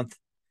every month,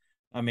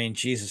 I mean,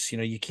 Jesus,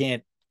 you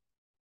can't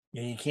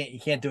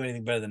do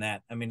anything better than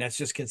that. I mean, that's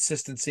just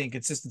consistency, and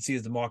consistency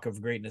is the mark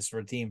of greatness for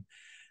a team.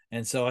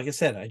 And so, like I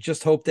said, I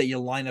just hope that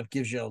your lineup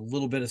gives you a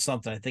little bit of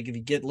something. I think if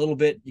you get a little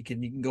bit, you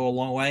can go a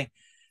long way.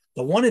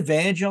 The one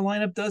advantage your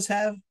lineup does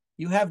have,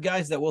 you have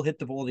guys that will hit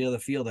the ball the other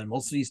field, and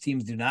most of these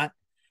teams do not.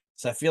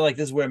 So I feel like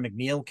this is where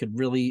McNeil could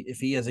really, if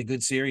he has a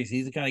good series,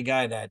 he's the kind of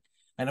guy that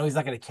I know he's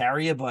not going to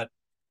carry you, but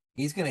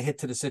he's going to hit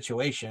to the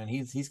situation.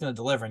 He's going to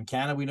deliver. And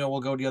Canada, we know will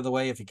go the other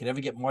way. If he could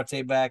ever get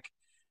Marte back,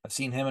 I've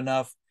seen him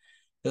enough.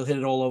 He'll hit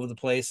it all over the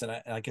place. And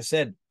like I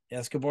said,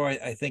 Escobar,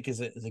 I think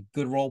is a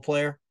good role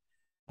player.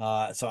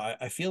 So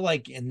I feel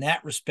like in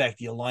that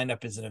respect, your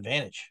lineup is an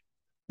advantage.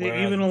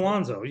 Whereas, Even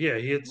Alonso, yeah,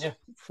 he hits yeah,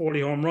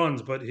 40 home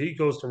runs, but he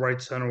goes to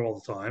right center all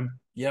the time.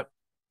 yep,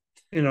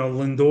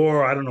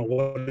 Lindor, I don't know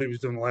what he was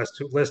doing the last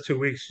 2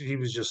 weeks. He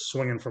was just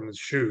swinging from his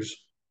shoes.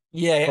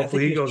 yeah, I think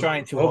Hopefully he he was goes.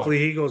 trying too hard. Hopefully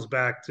he goes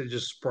back to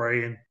just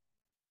spraying.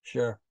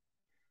 Sure.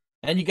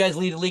 And you guys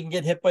lead the league and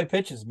get hit by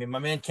pitches. I mean, my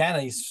man Canna,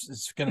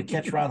 is going to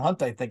catch Ron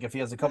Hunt. I think if he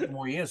has a couple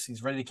more years,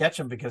 he's ready to catch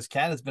him because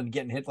Canna's been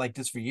getting hit like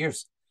this for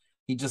years.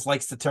 He just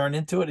likes to turn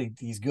into it.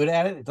 He's good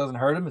at it. It doesn't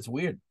hurt him. It's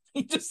weird.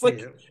 He just like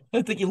Yeah,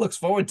 I think he looks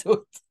forward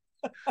to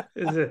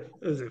it.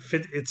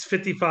 it's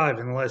 55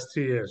 in the last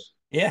 2 years.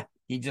 Yeah,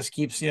 he just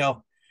keeps he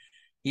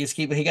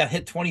got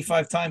hit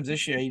 25 times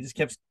this year. He just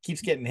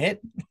keeps getting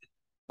hit.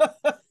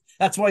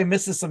 That's why he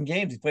misses some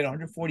games. He played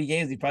 140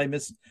 games. He probably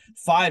missed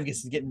five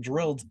because he's getting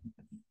drilled.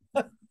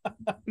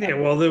 Yeah,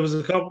 well, there was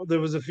a couple, there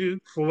was a few,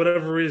 for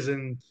whatever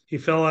reason, he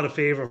fell out of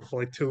favor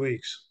for like 2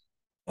 weeks.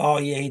 Oh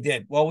yeah, he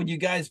did. Well, when you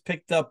guys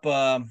picked up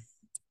that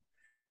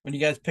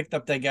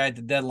guy at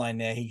the deadline,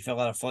 there he fell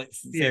out of favor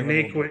a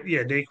little bit.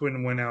 Yeah,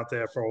 Naquin went out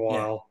there for a Yeah,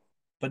 while.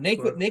 but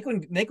But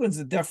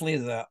Naquin's definitely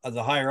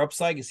the higher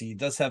upside because he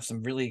does have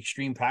some really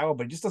extreme power,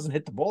 but he just doesn't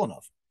hit the ball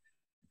enough.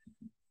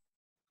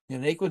 You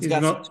know, Naquin's he's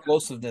got some not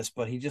explosiveness,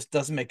 but he just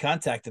doesn't make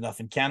contact enough,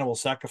 and Cannon will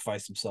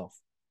sacrifice himself.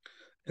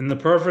 in the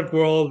perfect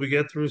world. We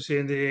get through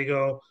San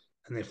Diego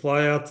and they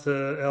fly out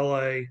to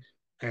LA,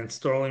 and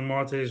Starling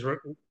Marte is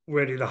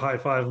ready to high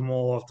five them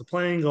all off the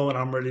plane, going,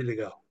 I'm ready to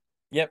go.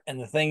 Yep, and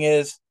the thing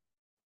is,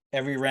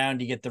 every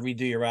round you get to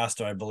redo your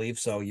roster, I believe,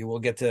 so you will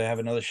get to have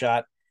another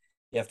shot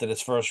after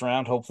this first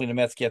round. Hopefully, the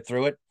Mets get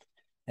through it,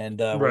 and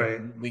Right.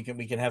 we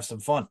can have some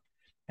fun.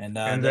 And And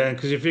then, then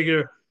because you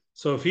figure,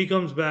 so if he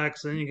comes back,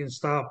 so then you can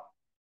stop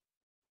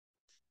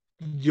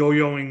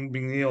yo-yoing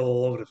McNeil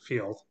all over the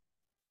field.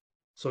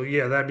 So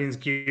yeah, that means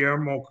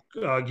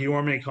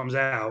Guillorme comes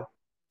out,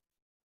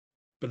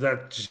 but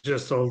that's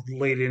just a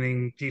late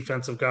inning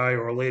defensive guy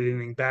or a late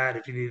inning bat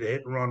if you need a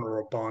hit and run or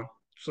a bunt.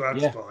 So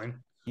that's yeah,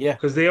 fine yeah,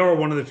 because they are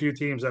one of the few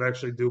teams that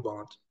actually do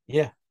bunt.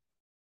 yeah,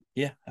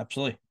 yeah,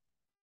 absolutely.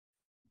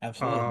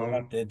 Absolutely. They're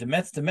up Um, there.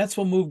 The Mets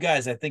will move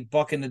guys. I think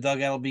Buck in the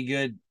dugout will be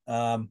good.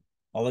 All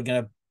they're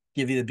gonna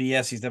give you the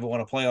BS. He's never won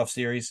a playoff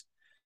series.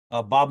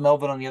 Bob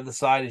Melvin on the other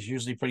side is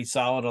usually pretty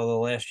solid,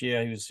 although last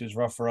year he was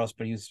rough for us,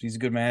 but he's a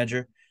good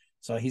manager.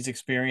 So he's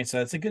experienced.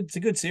 So it's a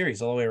good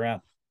series all the way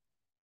around.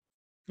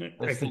 I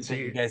I just can think that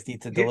you see. guys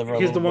need to deliver a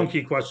Here's the little one bit.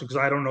 key question because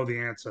I don't know the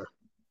answer.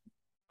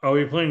 Are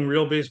we playing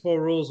real baseball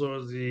rules, or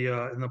is the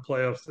in the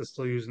playoffs they're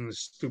still using the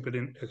stupid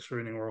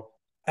extra inning rule?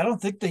 I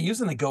don't think they're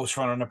using the ghost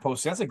runner in the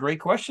postseason. That's a great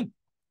question.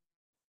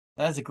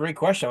 That's a great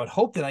question. I would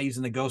hope they're not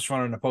using the ghost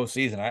runner in the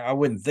postseason. I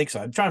wouldn't think so.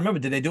 I'm trying to remember.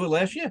 Did they do it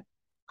last year?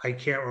 I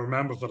can't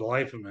remember for the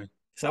life of me.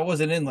 Because I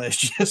wasn't in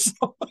last year.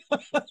 So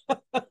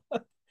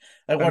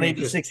I I won mean,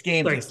 because 86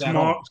 games. I like sat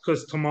home.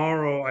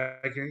 tomorrow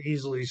I can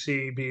easily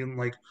see being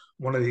like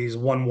one of these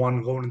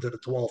 1-1 going into the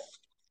 12th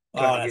Oh,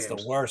 kind of that's the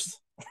games. worst.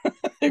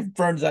 It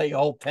burns out your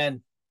whole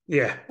pen.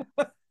 Yeah.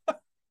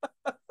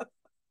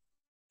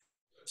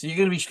 So you're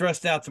going to be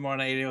stressed out tomorrow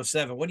night at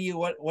 8:07. What are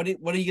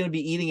you going to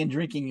be eating and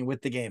drinking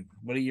with the game?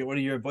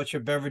 What's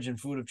your beverage and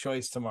food of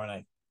choice tomorrow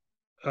night?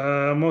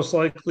 Most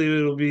likely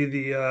it'll be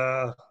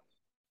the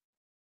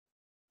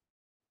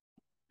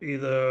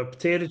either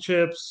potato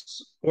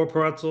chips or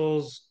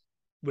pretzels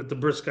with the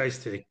brisk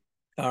iced tea.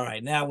 All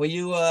right. Now, will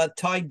you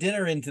tie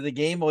dinner into the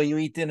game or you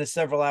eat dinner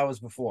several hours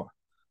before?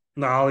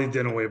 No, I'll eat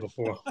dinner way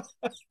before.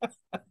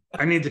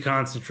 I need to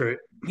concentrate.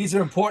 These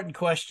are important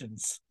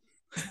questions.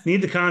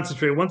 Need to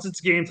concentrate. Once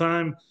it's game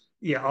time,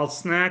 yeah, I'll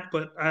snack,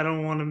 but I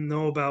don't want to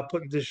know about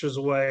putting dishes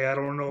away. I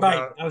don't know Right.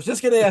 about. I was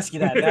just going to ask you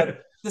that. Now,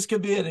 this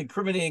could be an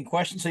incriminating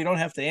question, so you don't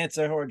have to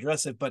answer or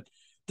address it. But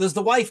does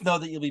the wife know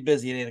that you'll be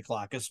busy at 8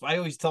 o'clock? Because I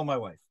always tell my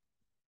wife.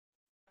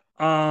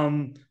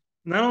 um,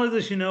 Not only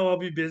does she know I'll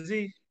be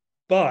busy,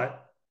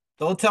 but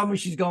Don't tell me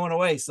she's going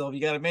away. So if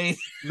you got a maid.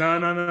 no,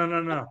 no, no, no,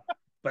 no, no.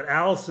 But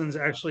Allison's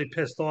actually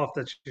pissed off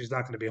that she's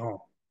not going to be home.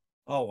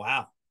 Oh,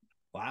 wow.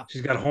 Wow.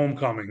 She's got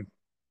homecoming,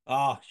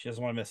 Oh, she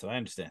doesn't want to miss it. I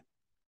understand.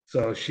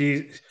 so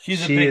She's a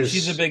she big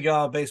she's a is big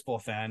baseball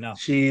fan. I know.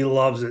 she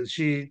loves it.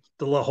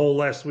 The whole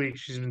last week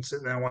she's been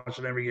sitting there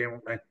watching every game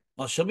with me.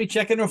 Well, she'll be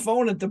checking her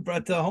phone at the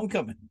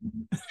homecoming.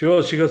 She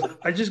goes,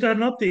 I just got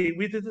an update.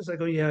 We did this. I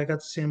go, yeah, I got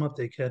the same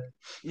update, kid.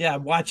 Yeah,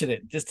 I'm watching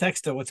it. Just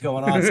text her what's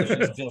going on so she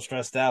doesn't feel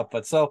stressed out.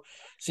 But so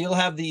you'll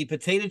have the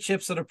potato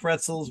chips or the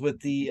pretzels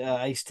with the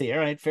iced tea. All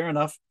right, fair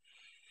enough.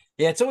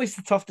 Yeah, it's always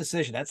a tough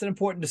decision. That's an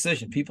important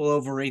decision. People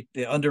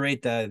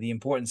underrate the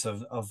importance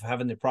of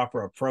having the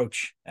proper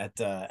approach at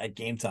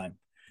game time.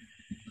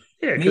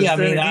 Yeah, Me, because I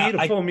then mean, if you eat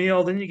a I full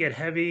meal, then you get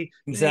heavy.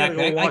 Then you got to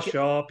exactly. go I wash could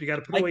up. You got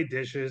to put I away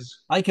dishes.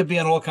 I could be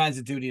on all kinds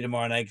of duty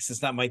tomorrow night because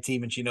it's not my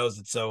team and she knows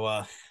it.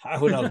 So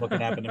who knows what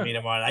can happen to me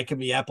tomorrow night? I could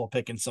be apple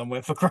picking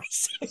somewhere for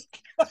Christ's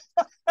sake.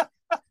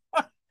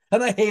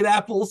 And I hate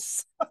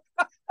apples.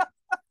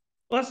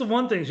 Well, that's the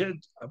one thing.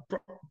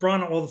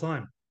 Braun all the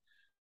time.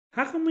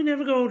 How come we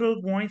never go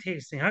to wine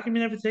tasting? How come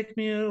you never take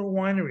me to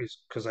wineries?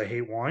 Because I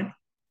hate wine.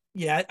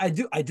 Yeah, I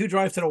do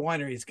drive to the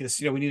wineries because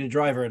we need a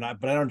driver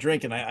but I don't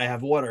drink and I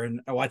have water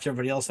and I watch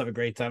everybody else have a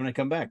great time and I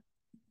come back.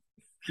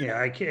 Yeah,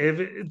 I can't.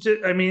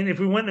 I mean, if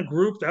we went in a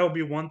group, that would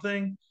be one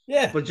thing.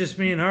 Yeah, But just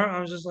me and her,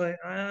 I was just like,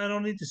 I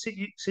don't need to sit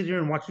here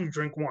and watch you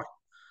drink wine.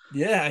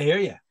 yeah, I hear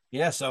you.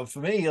 Yeah, so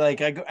for me,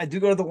 like I do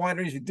go to the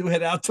wineries. We do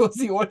head out towards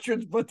the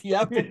orchards, but the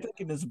apple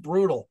picking is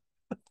brutal.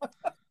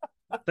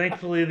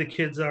 Thankfully, the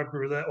kids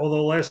outgrew that.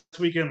 Although last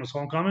weekend was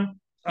homecoming,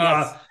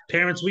 Yes.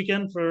 parents'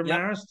 weekend for Yep.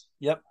 Marist.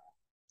 Yep.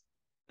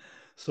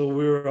 So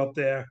we were up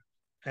there,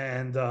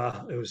 and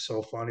it was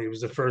so funny. It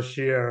was the first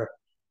year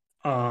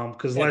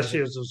because Yeah, last there's a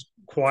year was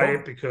quiet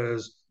COVID.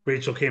 because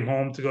Rachel came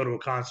home to go to a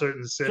concert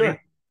in the city.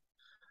 Sure.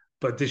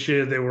 But this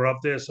year they were up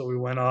there, so we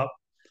went up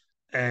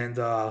and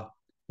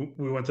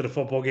we went to the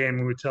football game,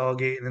 we were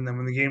tailgating, and then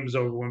when the game was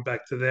over, we went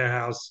back to their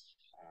house.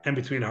 And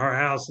between her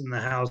house and the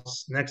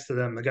house next to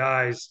them, the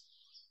guys,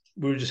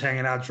 we were just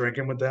hanging out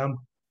drinking with them.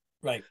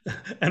 Right.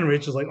 And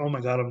Rachel's like, "Oh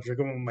my god, I'm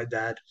drinking with my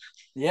dad."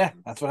 Yeah,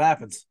 that's what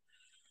happens.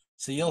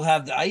 So you'll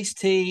have the iced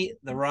tea,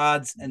 the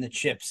rods, and the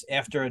chips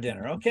after a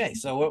dinner. Okay,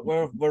 so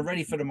we're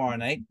ready for tomorrow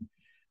night.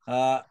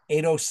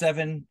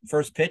 8:07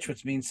 first pitch,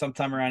 which means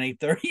sometime around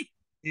 8:30,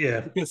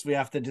 Yeah. because we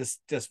have to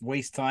just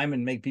waste time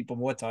and make people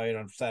more tired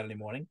on Saturday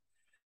morning.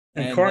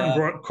 And And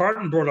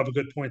Carton brought up a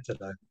good point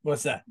today.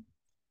 what's that?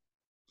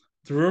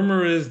 The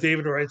rumor is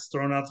David Wright's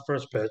throwing out the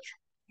first pitch.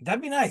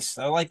 That'd be nice.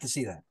 I'd like to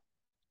see that.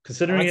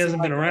 Considering he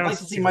hasn't been I'd around like to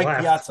since see he Mike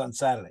left. Piazza on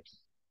Saturday.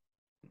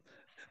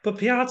 But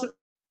Piazza,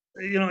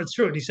 it's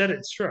true. And he said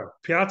it's true.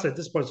 Piazza at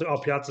this point said, "Oh,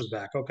 Piazza's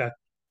back. Okay,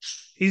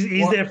 he's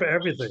Or there for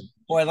everything."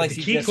 I'd But like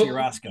to see Jesse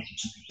Orosco.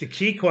 the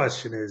key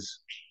question is,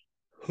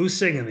 who's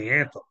singing the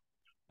anthem?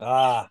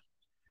 Ah,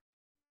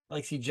 I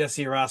like to see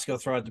Jesse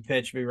Orosco throw out the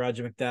pitch, maybe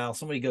Roger McDowell,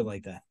 somebody good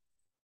like that.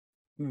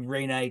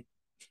 Ray Knight.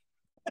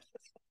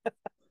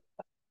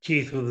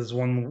 Keith with his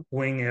one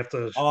wing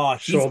after Oh,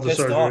 Keith's shoulder pissed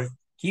surgery. off.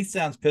 Keith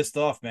sounds pissed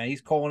off, man.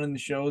 He's calling in the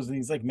shows and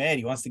he's like mad.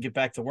 He wants to get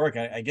back to work.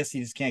 I guess he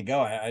just can't go.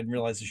 I didn't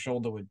realize his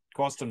shoulder would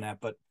cost him that,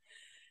 but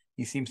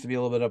he seems to be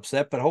a little bit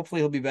upset. But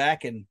hopefully he'll be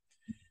back, and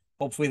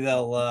hopefully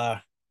they'll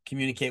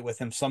communicate with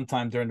him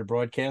sometime during the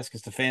broadcast,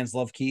 because the fans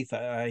love Keith.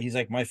 He's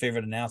like my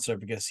favorite announcer,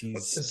 because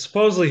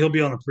Supposedly he'll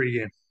be on the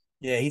pregame.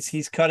 yeah,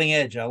 he's cutting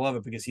edge. I love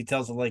it because he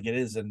tells it like it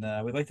is, and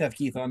we'd like to have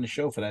Keith on the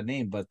show for that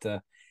name. But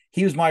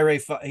he was my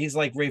he's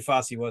like Ray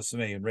Fosse was to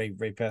me, and Ray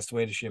passed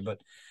away this year. But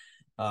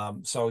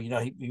so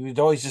he would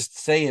always just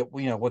say it,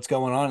 what's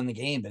going on in the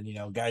game,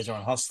 and guys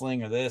aren't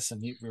hustling or this,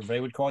 and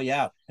Ray would call you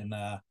out, and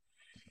I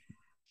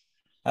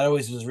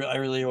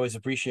really always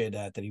appreciated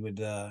that he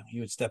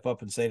would step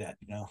up and say that.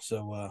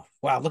 So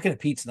wow, looking at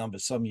Pete's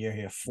numbers some year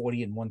here,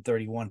 40 and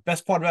 131.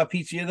 Best part about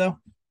Pete's year though,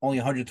 only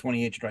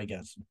 128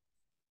 strikeouts.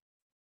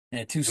 And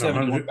a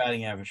 271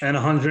 batting average. And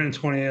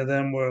 120 of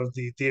them were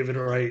the David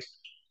Wright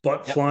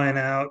butt flying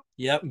out,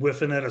 Yep.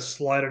 whiffing at a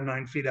slider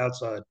 9 feet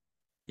outside.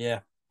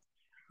 Yeah.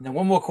 And then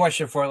one more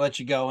question before I let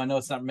you go. I know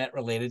it's not Met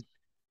related.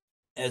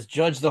 As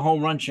Judge the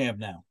home run champ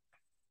now?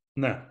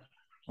 No.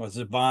 Was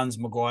it Bonds,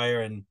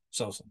 McGuire, and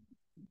Sosa?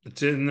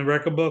 It's in the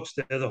record books.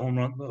 They're the home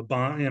run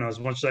Bond.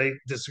 As much as I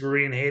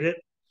disagree and hate it,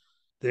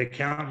 they're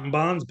counting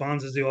Bonds.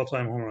 Bonds is the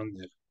all-time home run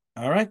leader.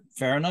 All right,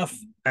 fair enough.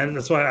 And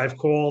that's why I've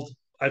called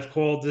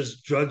this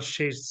Judge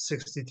Chase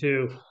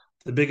 62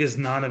 the biggest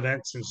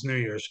non-event since New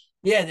Year's.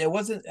 Yeah, it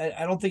wasn't.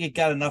 I don't think it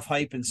got enough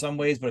hype in some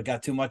ways, but it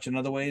got too much in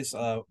other ways.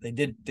 They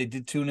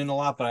did tune in a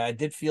lot, but I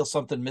did feel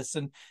something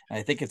missing. And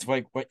I think it's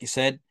like what you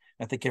said.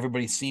 I think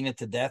everybody's seen it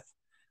to death.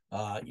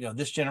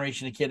 This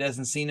generation of kid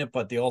hasn't seen it,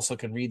 but they also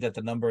can read that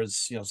the number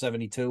is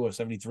 72 or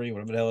 73,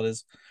 whatever the hell it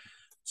is.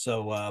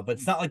 So, but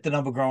it's not like the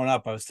number growing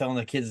up. I was telling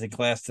the kids in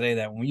class today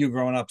that when you were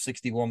growing up,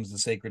 61 was the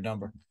sacred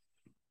number.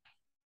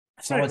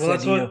 So right, well,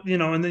 that's what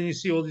and then you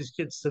see all these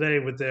kids today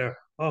with their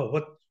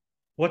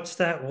what's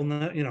that will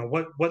not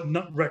what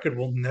record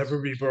will never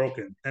be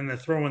broken, and they're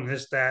throwing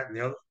this, that, and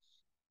the other.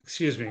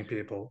 Excuse me,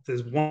 people.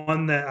 There's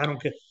one that I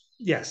don't care.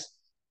 Yes,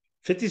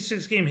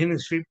 56 game hitting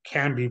streak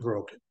can be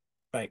broken.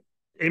 Right.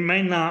 It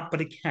may not,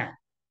 but it can.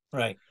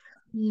 Right.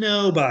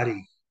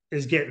 Nobody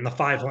is getting the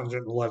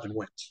 511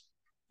 wins.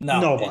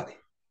 No, nobody.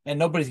 And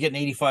nobody's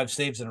getting 85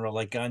 saves in a row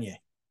like Gagne.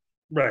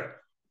 Right.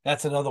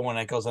 That's another one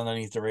that goes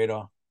underneath the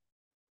radar.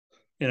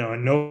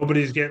 And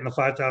nobody's getting the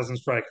 5,000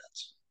 strikeouts.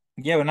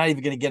 Yeah, we're not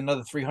even going to get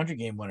another 300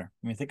 game winner.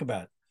 I mean, think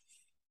about it.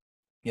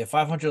 Yeah,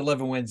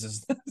 511 wins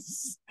is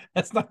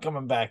that's not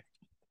coming back.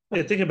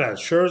 Yeah, think about it.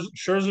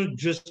 Scherzer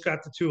just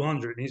got to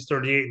 200, and he's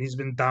 38, and he's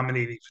been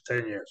dominating for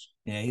 10 years.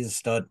 Yeah, he's a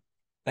stud.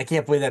 I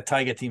can't believe that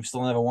Tiger team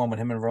still never won with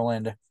him and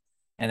Verlander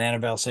and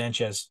Anibal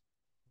Sanchez.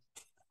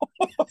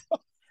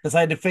 Because I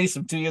had to face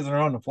him 2 years in a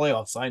row in the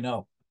playoffs. I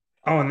know.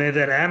 Oh, and they had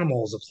that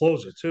animal as a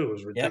closer, too. It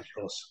was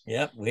ridiculous.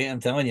 Yep.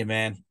 I'm telling you,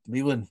 man.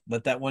 We wouldn't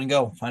let that one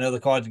go. I know the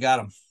Cards got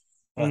him,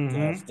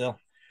 but still.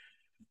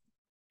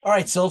 All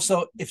right, so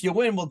if you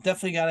win, we'll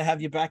definitely got to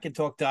have you back and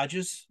talk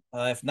Dodgers.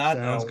 If not,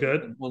 sounds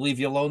good. We'll leave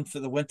you alone for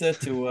the winter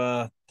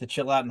to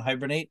chill out and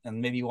hibernate,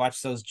 and maybe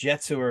watch those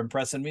Jets who are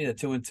impressing me. They're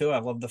 2-2. I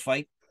love the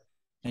fight,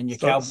 and your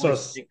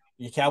Cowboys.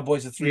 Your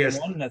Cowboys are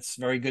 3-1. That's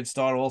a very good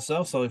start,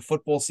 also. So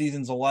football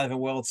season's alive and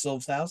well at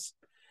Sylv's house.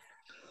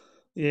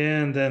 Yeah,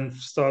 and then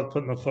start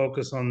putting the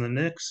focus on the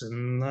Knicks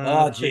and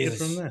take it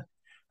from there.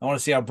 I want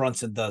to see how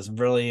Brunson does. I'm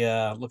really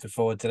looking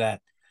forward to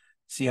that.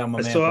 See how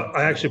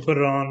I actually put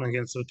it on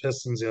against the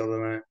Pistons the other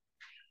night.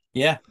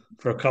 Yeah.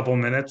 For a couple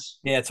minutes.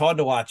 Yeah, it's hard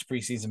to watch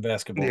preseason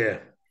basketball. Yeah.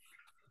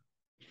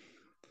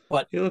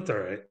 But he looked all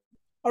right.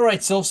 All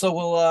right, so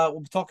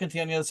we'll be talking to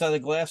you on the other side of the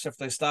glass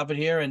after I stop it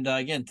here. And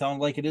again, tell them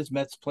like it is,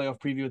 Mets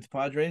playoff preview with the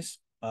Padres.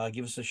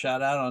 Give us a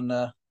shout out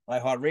on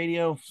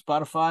iHeartRadio,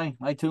 Spotify,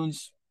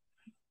 iTunes,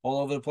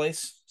 all over the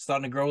place.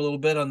 Starting to grow a little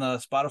bit on the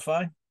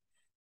Spotify.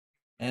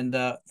 And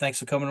thanks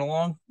for coming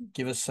along.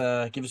 Give us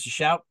a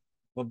shout.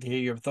 Love to hear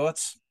your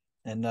thoughts.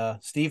 And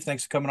Steve,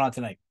 thanks for coming on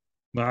tonight.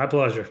 My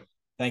pleasure.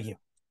 Thank you.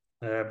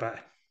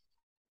 Bye.